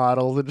 Bot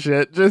models and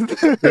shit.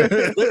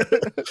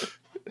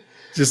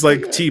 Just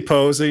like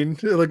T-posing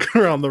like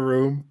around the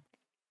room.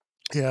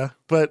 Yeah,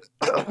 but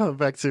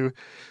back to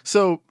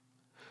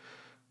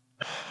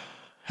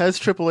has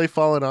AAA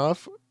fallen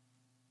off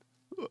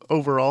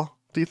overall?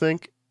 Do you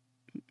think?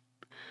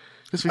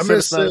 Because we said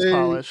it's not as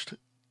polished.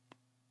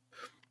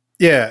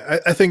 Yeah,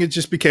 I think it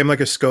just became like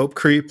a scope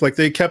creep. Like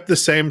they kept the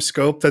same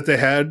scope that they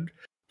had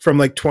from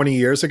like 20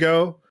 years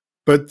ago,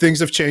 but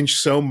things have changed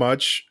so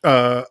much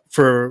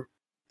for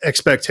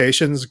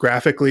expectations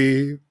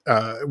graphically,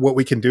 what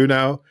we can do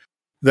now,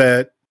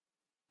 that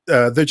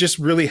they're just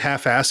really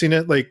half-assing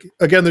it. Like,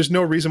 again, there's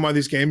no reason why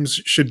these games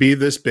should be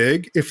this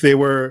big if they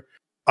were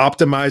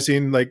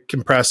optimizing, like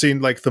compressing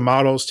like the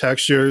models,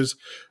 textures,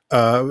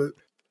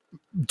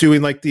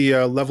 doing like the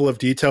level of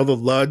detail, the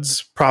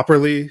LUDs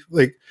properly,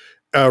 like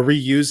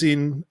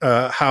reusing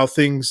how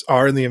things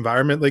are in the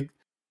environment. Like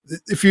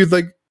if you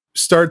like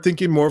start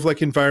thinking more of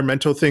like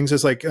environmental things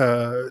as like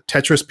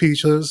Tetris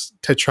pieces,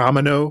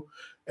 Tetramino,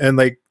 and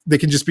like they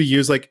can just be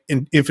used like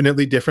in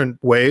infinitely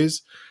different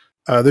ways.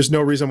 There's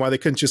no reason why they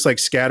couldn't just like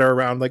scatter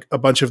around like a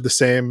bunch of the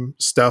same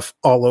stuff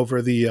all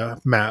over the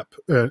map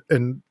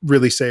and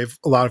really save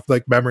a lot of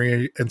like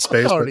memory and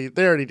space.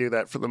 They already do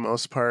that for the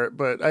most part,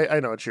 but I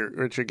know what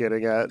you're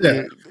getting at.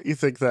 Yeah. You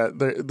think that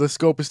the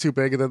scope is too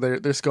big, and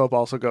then their scope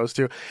also goes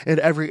to, and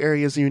every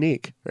area is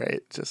unique,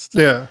 right? Just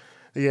yeah.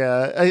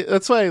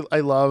 That's why I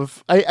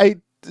love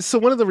so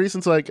one of the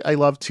reasons like I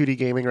love 2D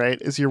gaming,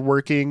 right, is you're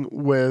working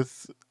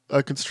with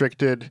a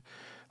constricted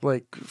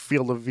like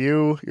field of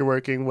view. You're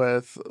working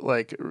with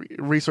like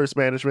resource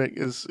management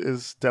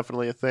is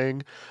definitely a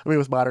thing. I mean,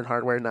 with modern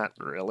hardware, not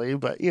really,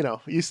 but you know,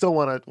 you still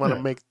want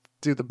to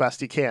do the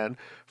best you can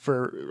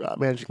for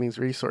managing these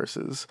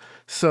resources.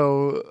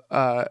 So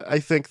I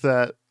think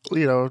that,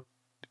 you know,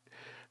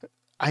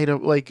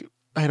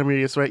 item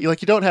radius, right? You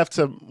don't have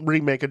to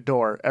remake a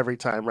door every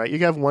time, right? You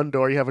have one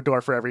door, you have a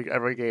door for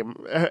every game,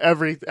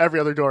 every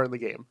other door in the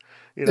game.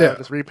 You know,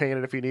 just repaint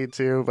it if you need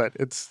to, but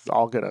it's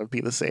all gonna be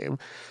the same.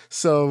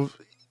 So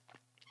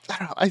I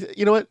don't know.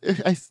 You know what?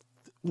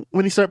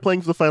 When you start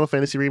playing the Final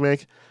Fantasy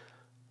remake,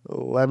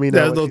 let me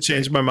know. Yeah, they'll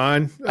change my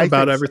mind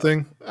about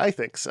everything. I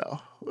think so.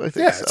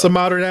 It's a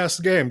modern ass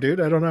game, dude.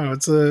 I don't know.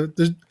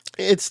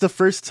 It's the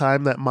first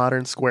time that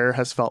modern Square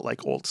has felt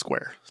like old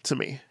Square to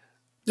me.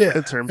 Yeah,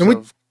 in terms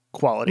of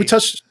quality. We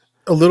touched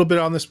a little bit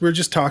on this. We were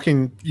just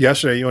talking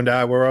yesterday, you and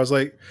I, where I was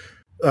like,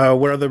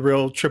 what are the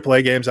real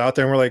AAA games out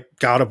there? And we're like,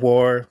 God of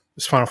War,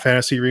 this Final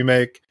Fantasy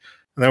remake.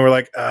 And then we're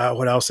like,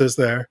 what else is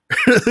there?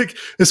 Like,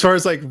 as far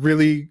as like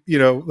really, you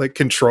know, like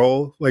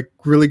Control, like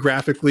really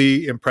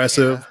graphically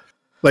impressive. Yeah.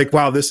 Like,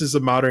 wow, this is a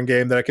modern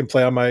game that I can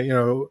play on my, you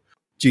know,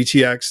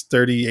 GTX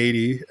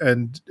 3080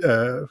 and,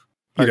 you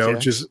RTX. Know,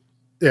 just,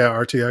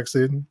 RTX,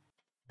 dude.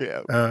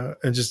 Yeah.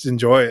 And just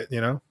enjoy it,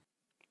 you know?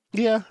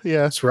 Yeah.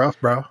 It's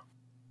rough, bro.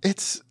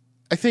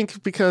 I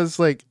think because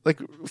like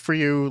for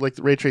you, like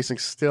ray tracing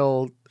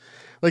still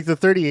like the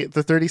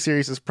 30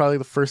 series is probably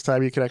the first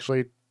time you could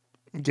actually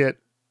get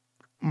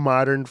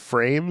modern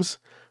frames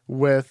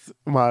with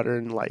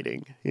modern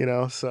lighting,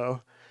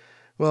 so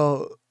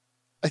well,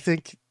 I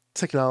think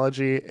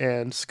technology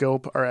and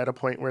scope are at a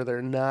point where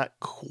they're not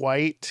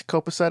quite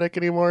copacetic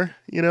anymore,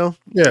 Yeah.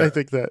 I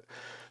think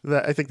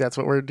I think that's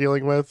what we're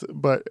dealing with,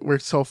 but we're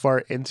so far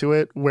into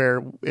it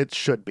where it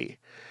should be.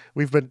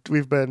 We've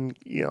been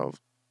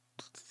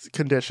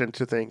conditioned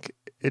to think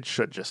it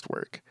should just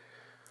work.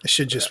 It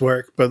should just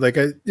work, but like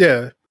I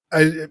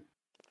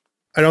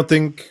don't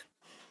think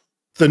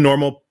the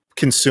normal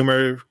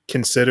consumer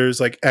considers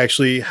like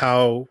actually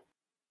how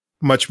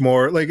much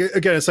more, like,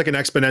 again, it's like an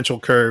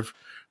exponential curve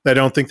that I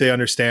don't think they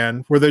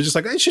understand, where they're just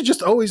like, it should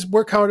just always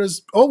work how it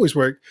has always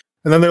worked.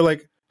 And then they're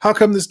like, how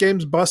come this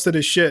game's busted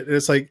as shit? And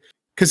it's like,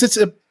 because it's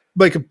a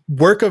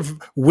work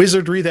of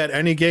wizardry that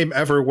any game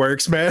ever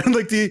works, man.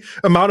 Like the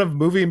amount of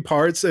moving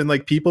parts and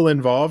like people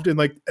involved in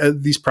like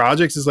these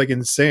projects is like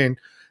insane.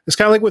 It's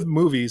kind of like with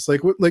movies,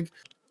 like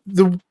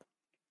the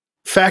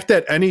fact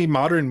that any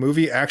modern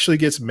movie actually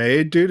gets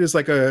made, dude, is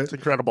like it's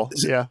incredible.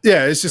 Yeah,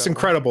 it's just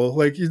incredible.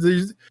 Like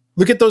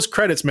look at those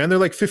credits, man. They're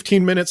like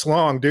 15 minutes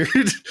long, dude.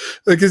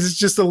 Like it's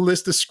just a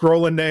list of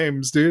scrolling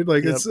names, dude.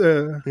 Like it's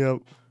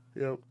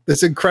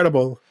it's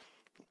incredible.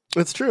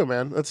 It's true,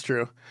 man. That's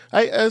true.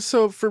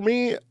 So for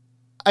me,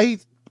 I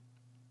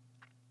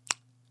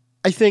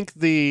think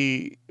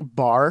the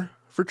bar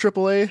for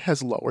AAA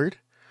has lowered.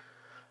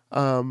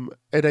 And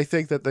I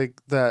think that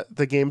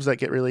the games that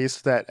get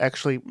released that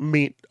actually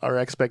meet our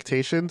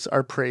expectations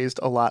are praised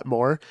a lot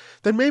more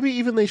than maybe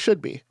even they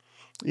should be.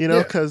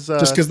 Because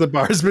just because the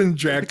bar's been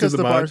dragged, because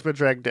the bar's been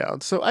dragged down.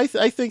 So I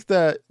think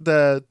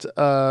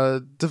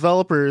that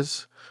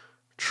developers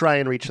try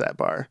and reach that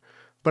bar.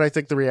 But I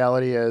think the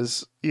reality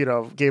is,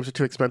 games are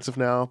too expensive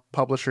now.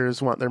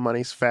 Publishers want their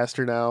money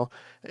faster now,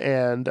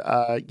 and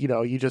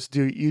you just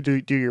do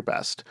your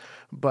best.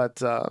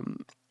 But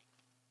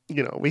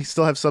we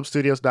still have some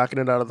studios knocking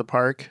it out of the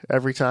park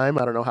every time.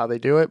 I don't know how they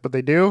do it, but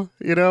they do.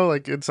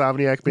 Like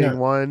Insomniac being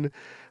one.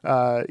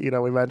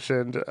 We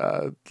mentioned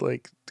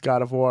like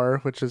God of War,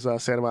 which is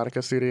Santa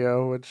Monica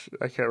Studio, which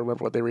I can't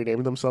remember what they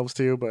renamed themselves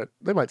to, but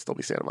they might still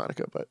be Santa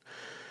Monica. But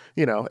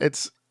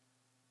it's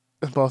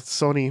both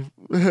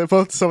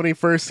Sony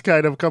first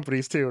kind of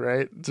companies too,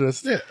 right?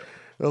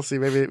 We'll see.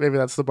 Maybe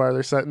that's the bar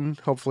they're setting.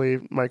 Hopefully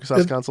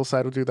Microsoft's console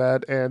side will do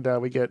that, and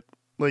we get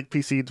like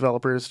PC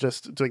developers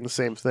just doing the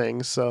same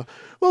thing. So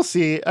we'll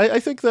see.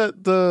 I think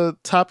that the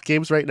top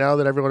games right now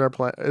that everyone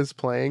is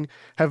playing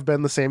have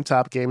been the same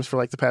top games for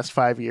like the past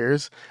 5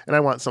 years, and I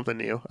want something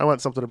new. I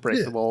want something to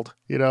break the mold.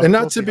 And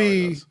not to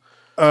be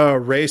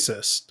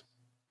racist,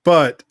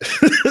 but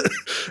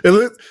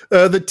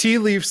the tea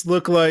leaves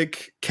look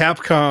like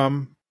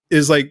Capcom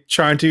is like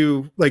trying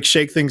to like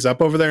shake things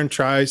up over there and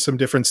try some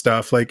different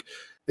stuff. Like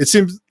it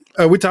seems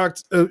we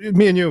talked,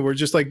 me and you were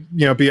just like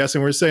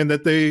BSing. We're saying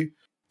that they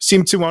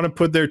seem to want to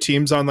put their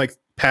teams on like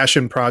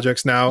passion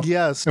projects now.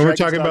 Yes, and we're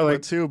talking about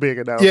like two being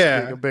announced.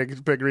 Being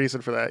a big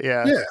reason for that.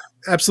 Yeah,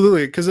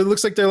 absolutely. Because it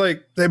looks like they're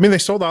like, they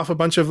sold off a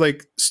bunch of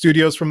like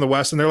studios from the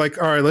West, and they're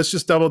like, all right, let's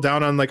just double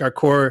down on like our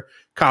core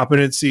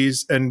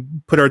competencies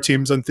and put our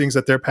teams on things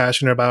that they're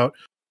passionate about.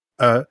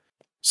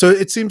 So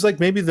it seems like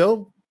maybe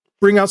they'll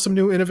bring out some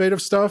new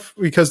innovative stuff,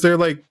 because they're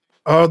like,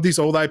 oh, these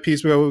old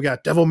IPs. We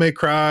got Devil May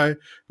Cry,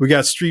 we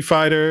got Street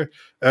Fighter.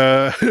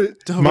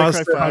 Devil May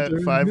Cry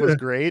 5 was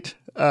great.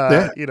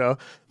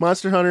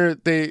 Monster Hunter,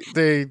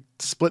 they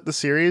split the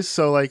series.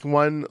 So like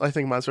one, I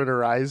think Monster Hunter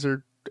Rise,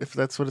 or if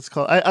that's what it's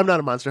called. I'm not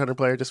a Monster Hunter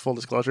player, just full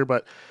disclosure,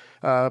 but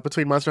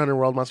between Monster Hunter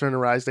World, Monster Hunter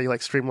Rise, they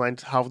like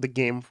streamlined how the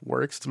game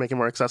works to make it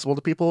more accessible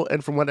to people.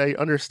 And from what I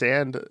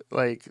understand,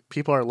 like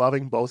people are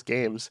loving both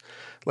games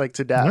like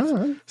to death.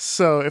 Oh.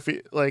 So if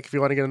you want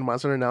to get into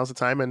Monster Hunter, now's the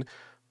time. And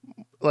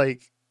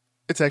like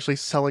it's actually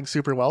selling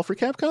super well for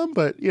Capcom.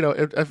 But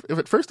if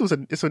at first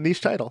it's a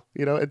niche title,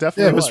 it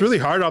definitely it was really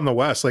hard on the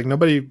West. Like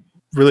nobody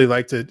really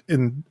liked it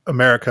in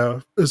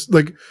America. It's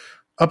like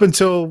up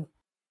until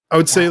I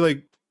would say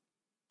like.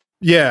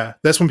 Yeah,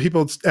 that's when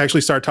people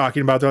actually start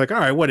talking about. They're like, "All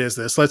right, what is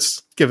this?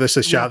 Let's give this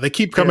a shot." They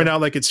keep coming out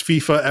like it's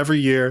FIFA every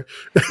year.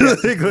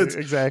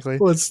 Exactly.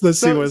 Let's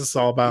see what it's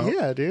all about.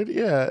 Yeah, dude.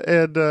 Yeah,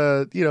 and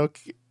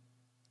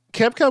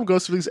Capcom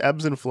goes through these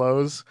ebbs and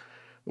flows,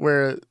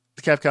 where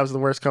Capcom's the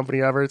worst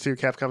company ever to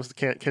Capcom's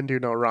can do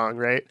no wrong,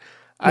 right?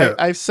 Yeah.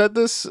 I've said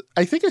this.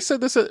 I think I said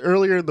this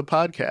earlier in the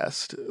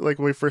podcast, like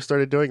when we first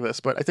started doing this.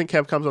 But I think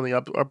Capcom's on the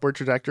upward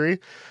trajectory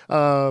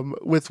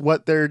with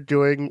what they're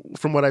doing.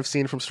 From what I've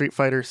seen from Street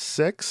Fighter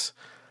 6,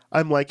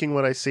 I'm liking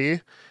what I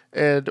see.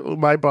 And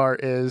my bar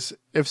is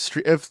if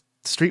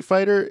Street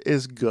Fighter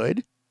is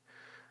good,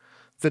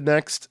 the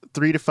next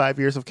 3 to 5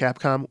 years of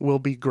Capcom will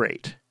be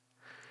great.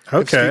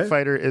 Okay. If Street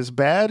Fighter is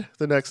bad,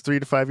 the next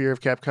 3 to 5 years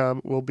of Capcom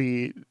will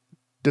be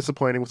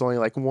disappointing with only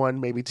like 1,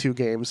 maybe 2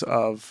 games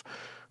of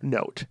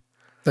note.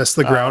 That's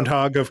the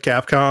groundhog of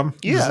Capcom.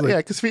 Yeah,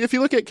 because if you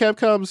look at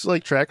Capcom's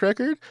like track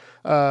record,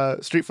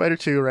 Street Fighter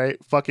 2,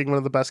 right, fucking one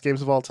of the best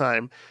games of all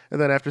time,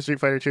 and then after Street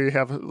Fighter 2, you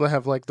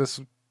have like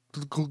this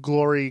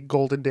glory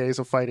golden days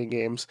of fighting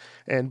games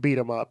and beat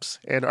 'em ups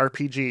and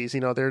RPGs. You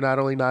know, they're not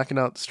only knocking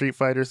out the Street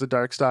Fighters, the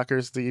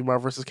Darkstalkers, the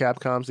Marvel vs.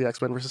 Capcoms, the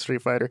X-Men vs.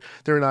 Street Fighter.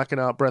 They were knocking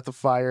out Breath of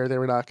Fire. They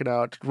were knocking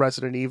out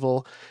Resident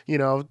Evil. You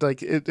know,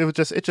 like it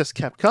just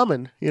kept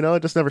coming. You know,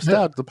 it just never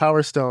stopped. The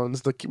Power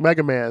Stones, the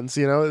Mega Mans.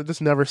 You know, it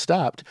just never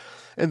stopped.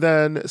 And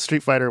then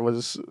Street Fighter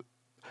was.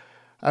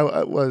 I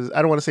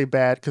don't want to say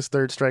bad because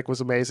Third Strike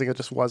was amazing. It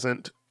just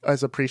wasn't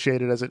as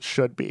appreciated as it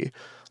should be.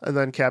 And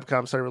then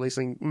Capcom started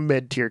releasing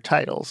mid-tier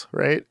titles,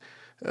 right?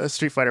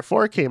 Street Fighter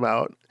 4 came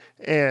out,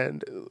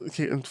 and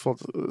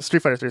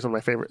Street Fighter 3 is one of my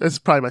favorite. It's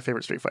probably my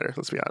favorite Street Fighter,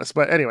 let's be honest.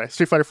 But anyway,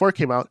 Street Fighter 4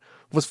 came out,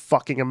 was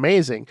fucking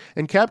amazing.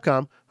 And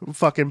Capcom,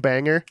 fucking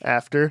banger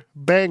after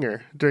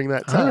banger during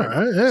that time.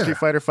 Right, yeah. Street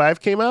Fighter 5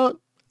 came out.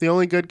 The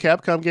only good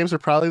Capcom games are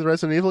probably the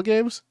Resident Evil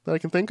games that I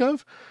can think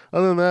of.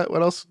 Other than that,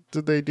 what else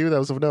did they do that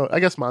was of note? I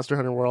guess Monster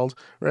Hunter World,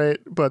 right?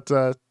 But,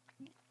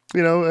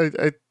 you know,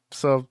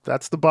 so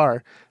that's the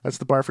bar. That's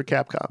the bar for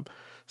Capcom.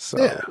 So,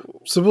 yeah.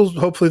 So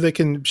hopefully they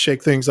can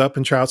shake things up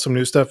and try out some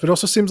new stuff. It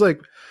also seems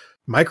like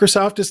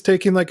Microsoft is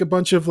taking like a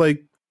bunch of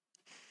like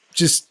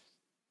just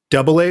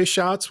AA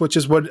shots, which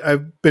is what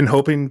I've been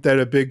hoping that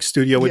a big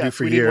studio would do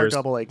for years.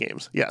 More AA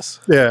games. Yes.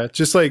 Yeah.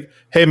 Just like,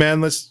 hey man,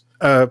 let's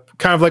kind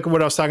of like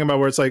what I was talking about,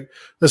 where it's like,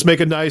 let's make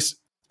a nice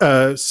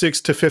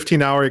 6 to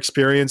 15 hour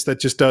experience that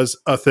just does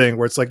a thing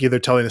where it's like either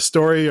telling a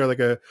story or like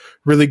a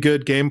really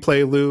good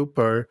gameplay loop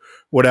or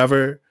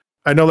whatever.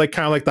 I know like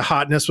kind of like the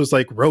hotness was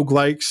like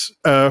roguelikes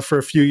for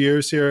a few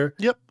years here.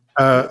 Yep.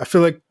 I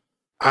feel like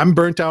I'm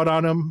burnt out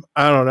on them.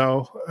 I don't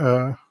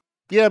know.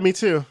 Yeah, me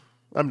too.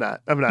 I'm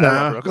not. Nah,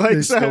 I love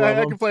roguelikes.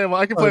 I can play them.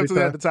 I can play them to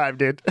the end of time,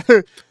 dude.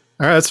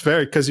 All right, that's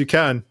fair because you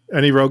can.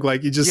 Any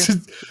roguelike, you just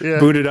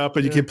boot it up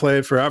and you can play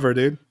it forever,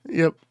 dude.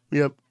 Yep.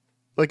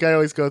 Like I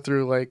always go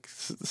through like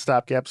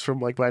stopgaps from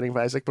like Binding of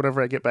Isaac.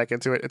 Whenever I get back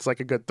into it, it's like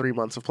a good 3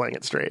 months of playing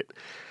it straight.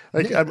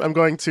 Like I'm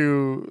going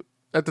to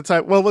at the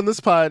time. Well, when this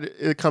pod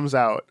it comes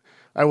out,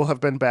 I will have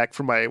been back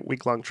from my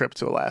week-long trip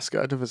to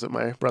Alaska to visit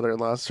my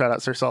brother-in-law. Shout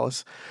out Sir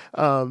Solace,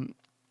 and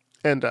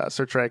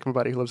Sir Trek, my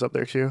buddy who lives up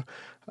there too.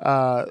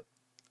 I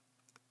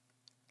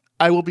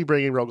will be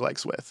bringing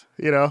roguelikes with,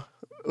 you know,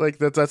 like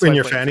that's in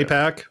your fanny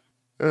pack.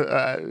 You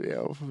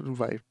know,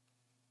 my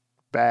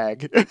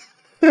bag.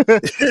 I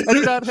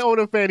do not own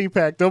a fanny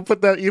pack. Don't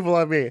put that evil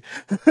on me.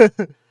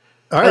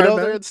 I know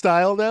they're in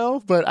style now,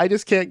 but I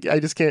just can't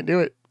do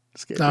it.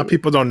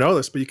 People don't know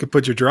this, but you can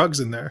put your drugs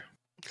in there.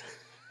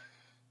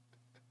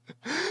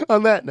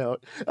 On that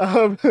note,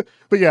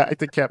 but yeah, I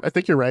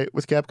think you're right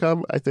with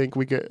Capcom. I think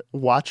we could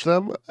watch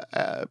them.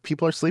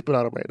 People are sleeping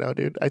on them right now,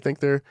 dude. I think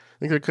they're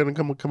going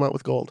to come out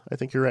with gold. I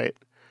think you're right.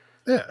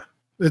 Yeah,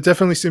 it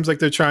definitely seems like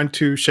they're trying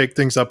to shake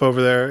things up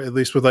over there, at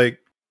least with like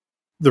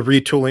the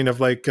retooling of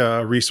like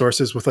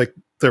resources with like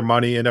their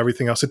money and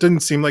everything else. It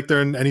didn't seem like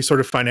they're in any sort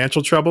of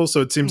financial trouble,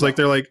 so it seems like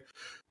they're like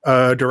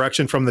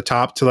direction from the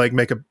top to like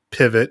make a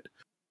pivot.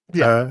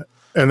 Yeah.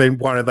 And they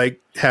want to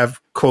like have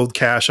cold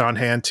cash on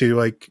hand to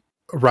like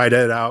ride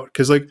it out.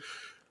 Because like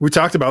we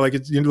talked about, like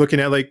you're looking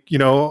at like, you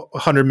know,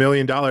 $100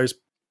 million.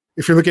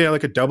 If you're looking at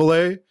like a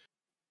AA,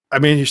 I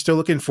mean, you're still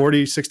looking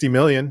 40, 60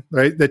 million,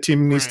 right? That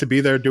team needs to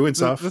be there doing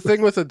stuff. The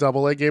thing with a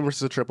AA game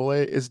versus a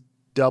AAA is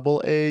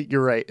AA,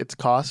 you're right. It's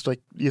cost, like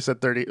you said,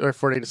 30 or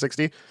 40 to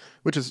 60,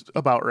 which is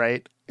about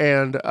right.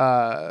 And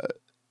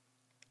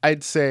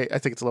I'd say, I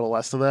think it's a little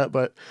less than that,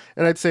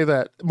 and I'd say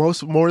that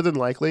more than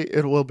likely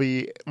it will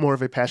be more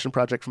of a passion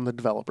project from the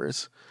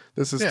developers.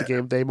 This is the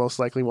game they most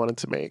likely wanted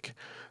to make.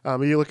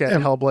 You look at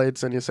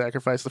Hellblades and you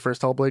sacrifice the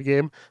first Hellblade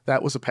game,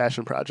 that was a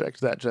passion project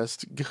that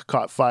just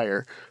caught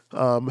fire.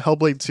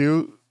 Hellblade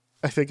 2,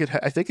 I think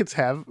it's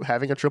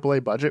having a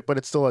AAA budget, but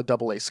it's still a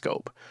AA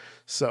scope.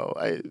 So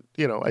I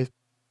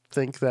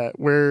think that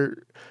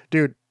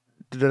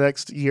the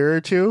next year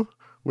or two,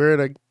 we're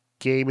going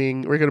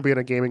to be in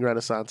a gaming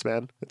renaissance,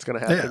 man. It's going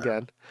to happen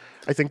again.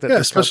 I think that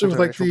especially with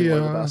like the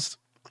best.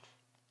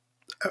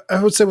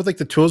 I would say with like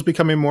the tools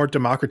becoming more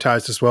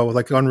democratized as well, with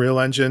like Unreal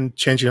Engine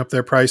changing up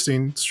their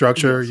pricing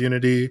structure,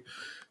 Unity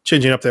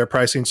changing up their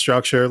pricing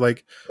structure,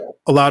 like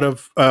a lot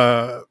of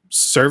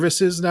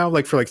services now,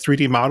 like for like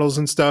 3D models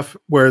and stuff.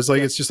 Whereas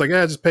like it's just like,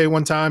 just pay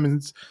one time,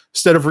 and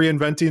instead of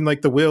reinventing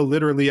like the wheel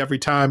literally every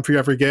time for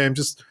every game,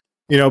 just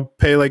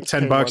pay like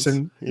 $10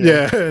 and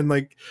and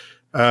like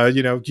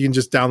you can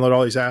just download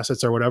all these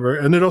assets or whatever.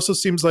 And it also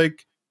seems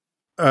like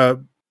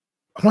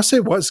I want to say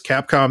it was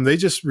Capcom. They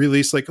just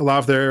released like a lot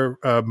of their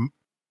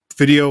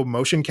video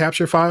motion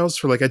capture files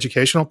for like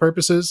educational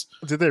purposes.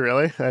 Did they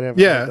really? I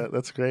never heard that.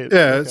 That's great.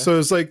 Yeah. Okay. So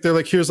it's like, they're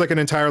like, here's like an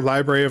entire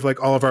library of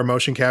like all of our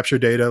motion capture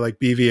data, like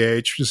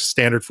BVH, just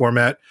standard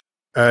format.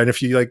 And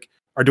if you like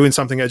are doing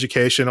something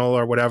educational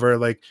or whatever,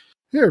 like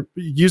here,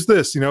 use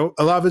this, a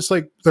lot of it's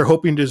like, they're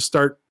hoping to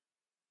start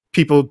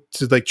people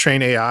to like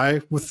train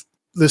AI with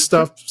this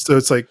stuff. So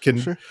it's like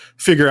can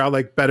figure out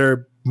like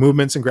better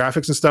movements and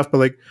graphics and stuff. But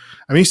like,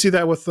 I mean, you see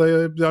that with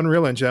the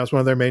Unreal Engine. That was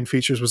one of their main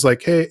features, was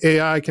like, hey,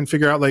 AI can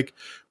figure out like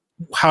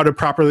how to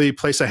properly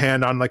place a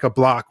hand on like a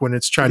block when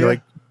it's trying to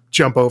like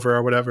jump over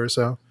or whatever.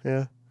 So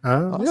yeah,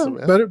 Awesome,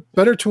 man.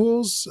 better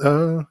tools.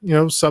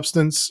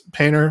 Substance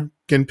Painter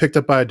getting picked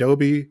up by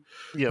Adobe.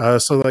 Yeah,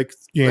 So like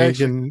you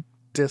can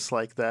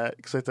dislike that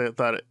because I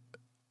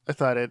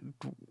thought it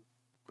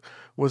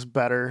was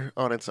better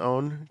on its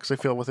own because I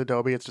feel with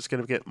Adobe it's just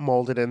going to get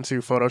molded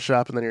into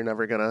Photoshop and then you're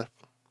never gonna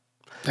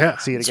see it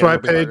again. That's why I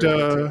paid.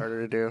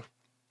 Harder to do.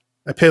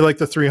 I paid like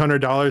the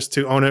 $300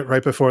 to own it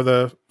right before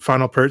the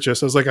final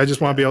purchase. I was like, I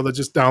just want to be able to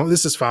just download.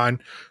 This is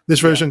fine. This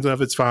version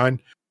of it's fine.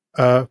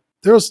 I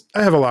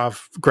have a lot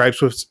of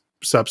gripes with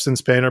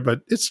Substance Painter,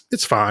 but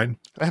it's fine.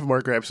 I have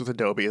more gripes with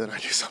Adobe than I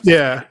do something.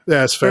 Yeah,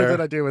 that's fair.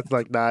 Than I do with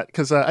like not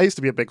because I used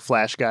to be a big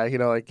Flash guy.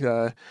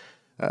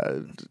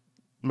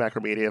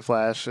 Macromedia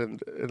Flash and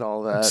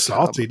all that.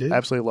 Salty, dude.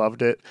 Absolutely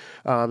loved it.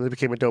 It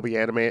became Adobe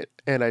Animate,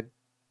 and I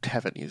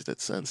haven't used it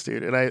since,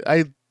 dude. And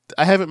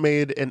I haven't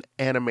made an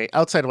anime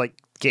outside of like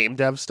game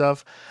dev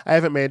stuff. I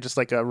haven't made just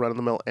like a run of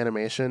the mill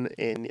animation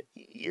in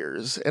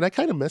years, and I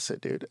kind of miss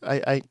it, dude.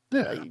 I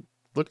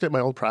looked at my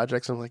old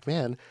projects and I'm like,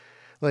 man,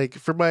 like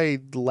for my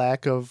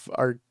lack of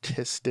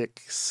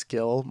artistic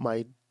skill,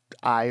 my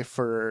eye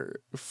for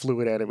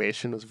fluid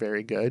animation was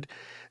very good.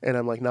 And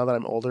I'm like, now that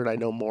I'm older and I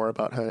know more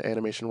about how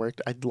animation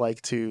worked, I'd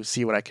like to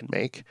see what I can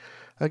make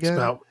again. It's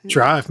about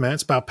drive, man.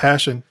 It's about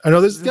passion. I know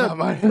this is not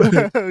my.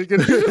 You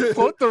can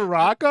float the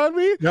rock on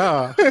me?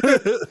 Yeah.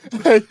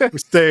 We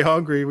stay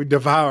hungry. We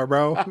devour,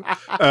 bro.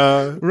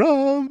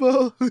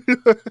 Rumble.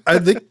 I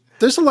think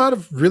there's a lot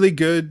of really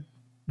good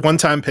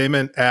one-time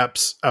payment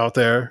apps out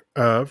there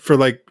for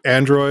like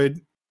Android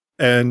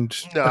and.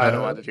 No, I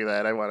don't want to do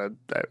that. I want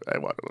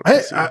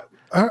to.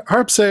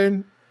 Harp's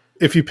saying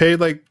if you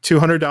paid like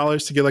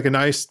 $200 to get like a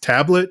nice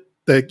tablet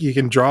that you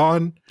can draw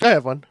on. I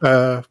have one.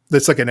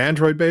 That's like an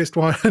Android-based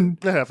one.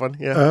 I have one.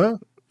 Yeah.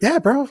 Yeah,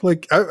 bro.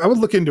 Like I would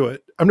look into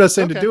it. I'm not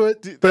saying to do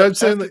it, but I'm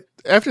saying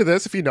after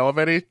this, if you know of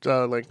any,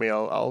 link me.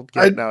 I'll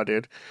get it now,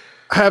 dude.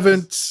 I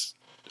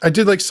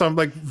did like some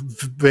like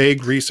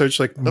vague research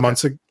like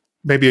months ago,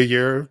 maybe a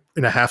year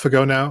and a half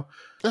ago now.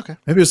 Okay.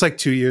 Maybe it was like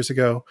 2 years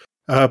ago.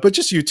 But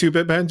just YouTube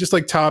it, man. Just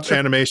like top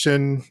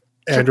animation.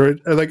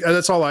 Android, like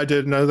that's all I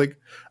did, and I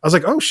was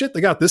like, oh shit,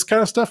 they got this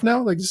kind of stuff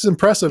now. Like this is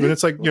impressive, and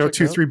it's like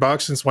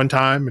 $2-3 since one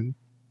time, and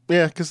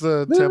yeah, because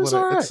the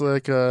tablet it's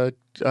like a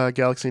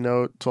Galaxy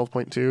Note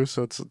 12.2,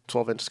 so it's a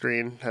 12-inch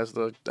screen, has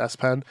the S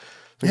Pen.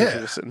 Yeah,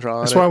 just sit and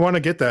draw that's on why I want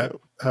to get that.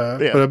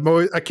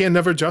 But I can't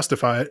never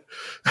justify it.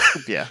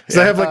 Yeah, because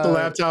I have like the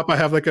laptop. I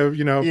have like a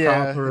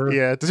proper.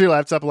 Yeah. Does your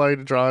laptop allow you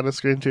to draw on a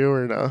screen too,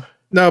 or no?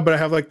 No, but I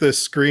have like the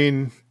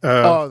screen,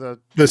 the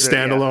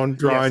standalone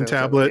drawing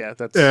tablet. Yeah,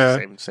 that's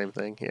the same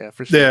thing. Yeah,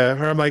 for sure. Yeah,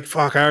 where I'm like,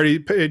 fuck, I already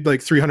paid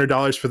like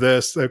 $300 for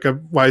this. Like,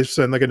 why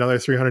spend like another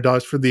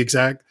 $300 for the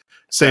exact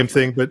same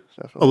thing, but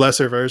a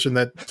lesser version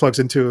that plugs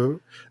into?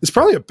 It's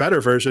probably a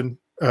better version.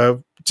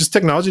 Just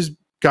technology's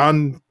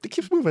gone. It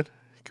keeps moving.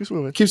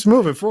 Keeps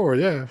moving forward.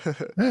 Yeah.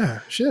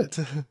 Yeah. Shit.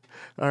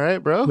 All right,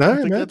 bro. All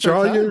right, man.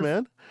 Draw your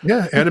man.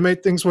 Yeah,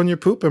 animate things when you're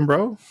pooping,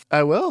 bro.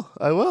 I will.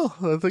 I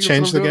think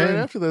change the game right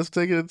after this.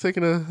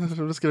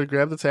 I'm just gonna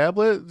grab the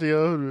tablet,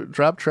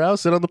 drop trow,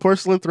 sit on the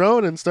porcelain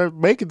throne, and start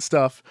making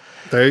stuff.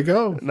 There you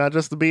go. Not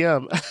just the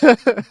BM.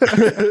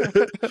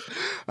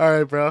 All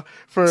right, bro.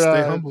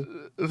 Stay humble.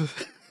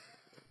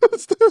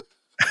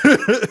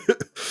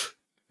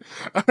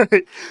 All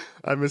right,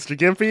 I'm Mr.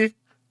 Gimpy.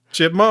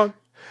 Chipmunk.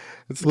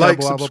 It's the Like,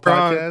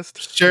 subscribe,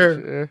 podcast.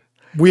 Share.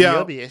 We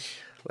out.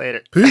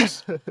 Later.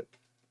 Peace.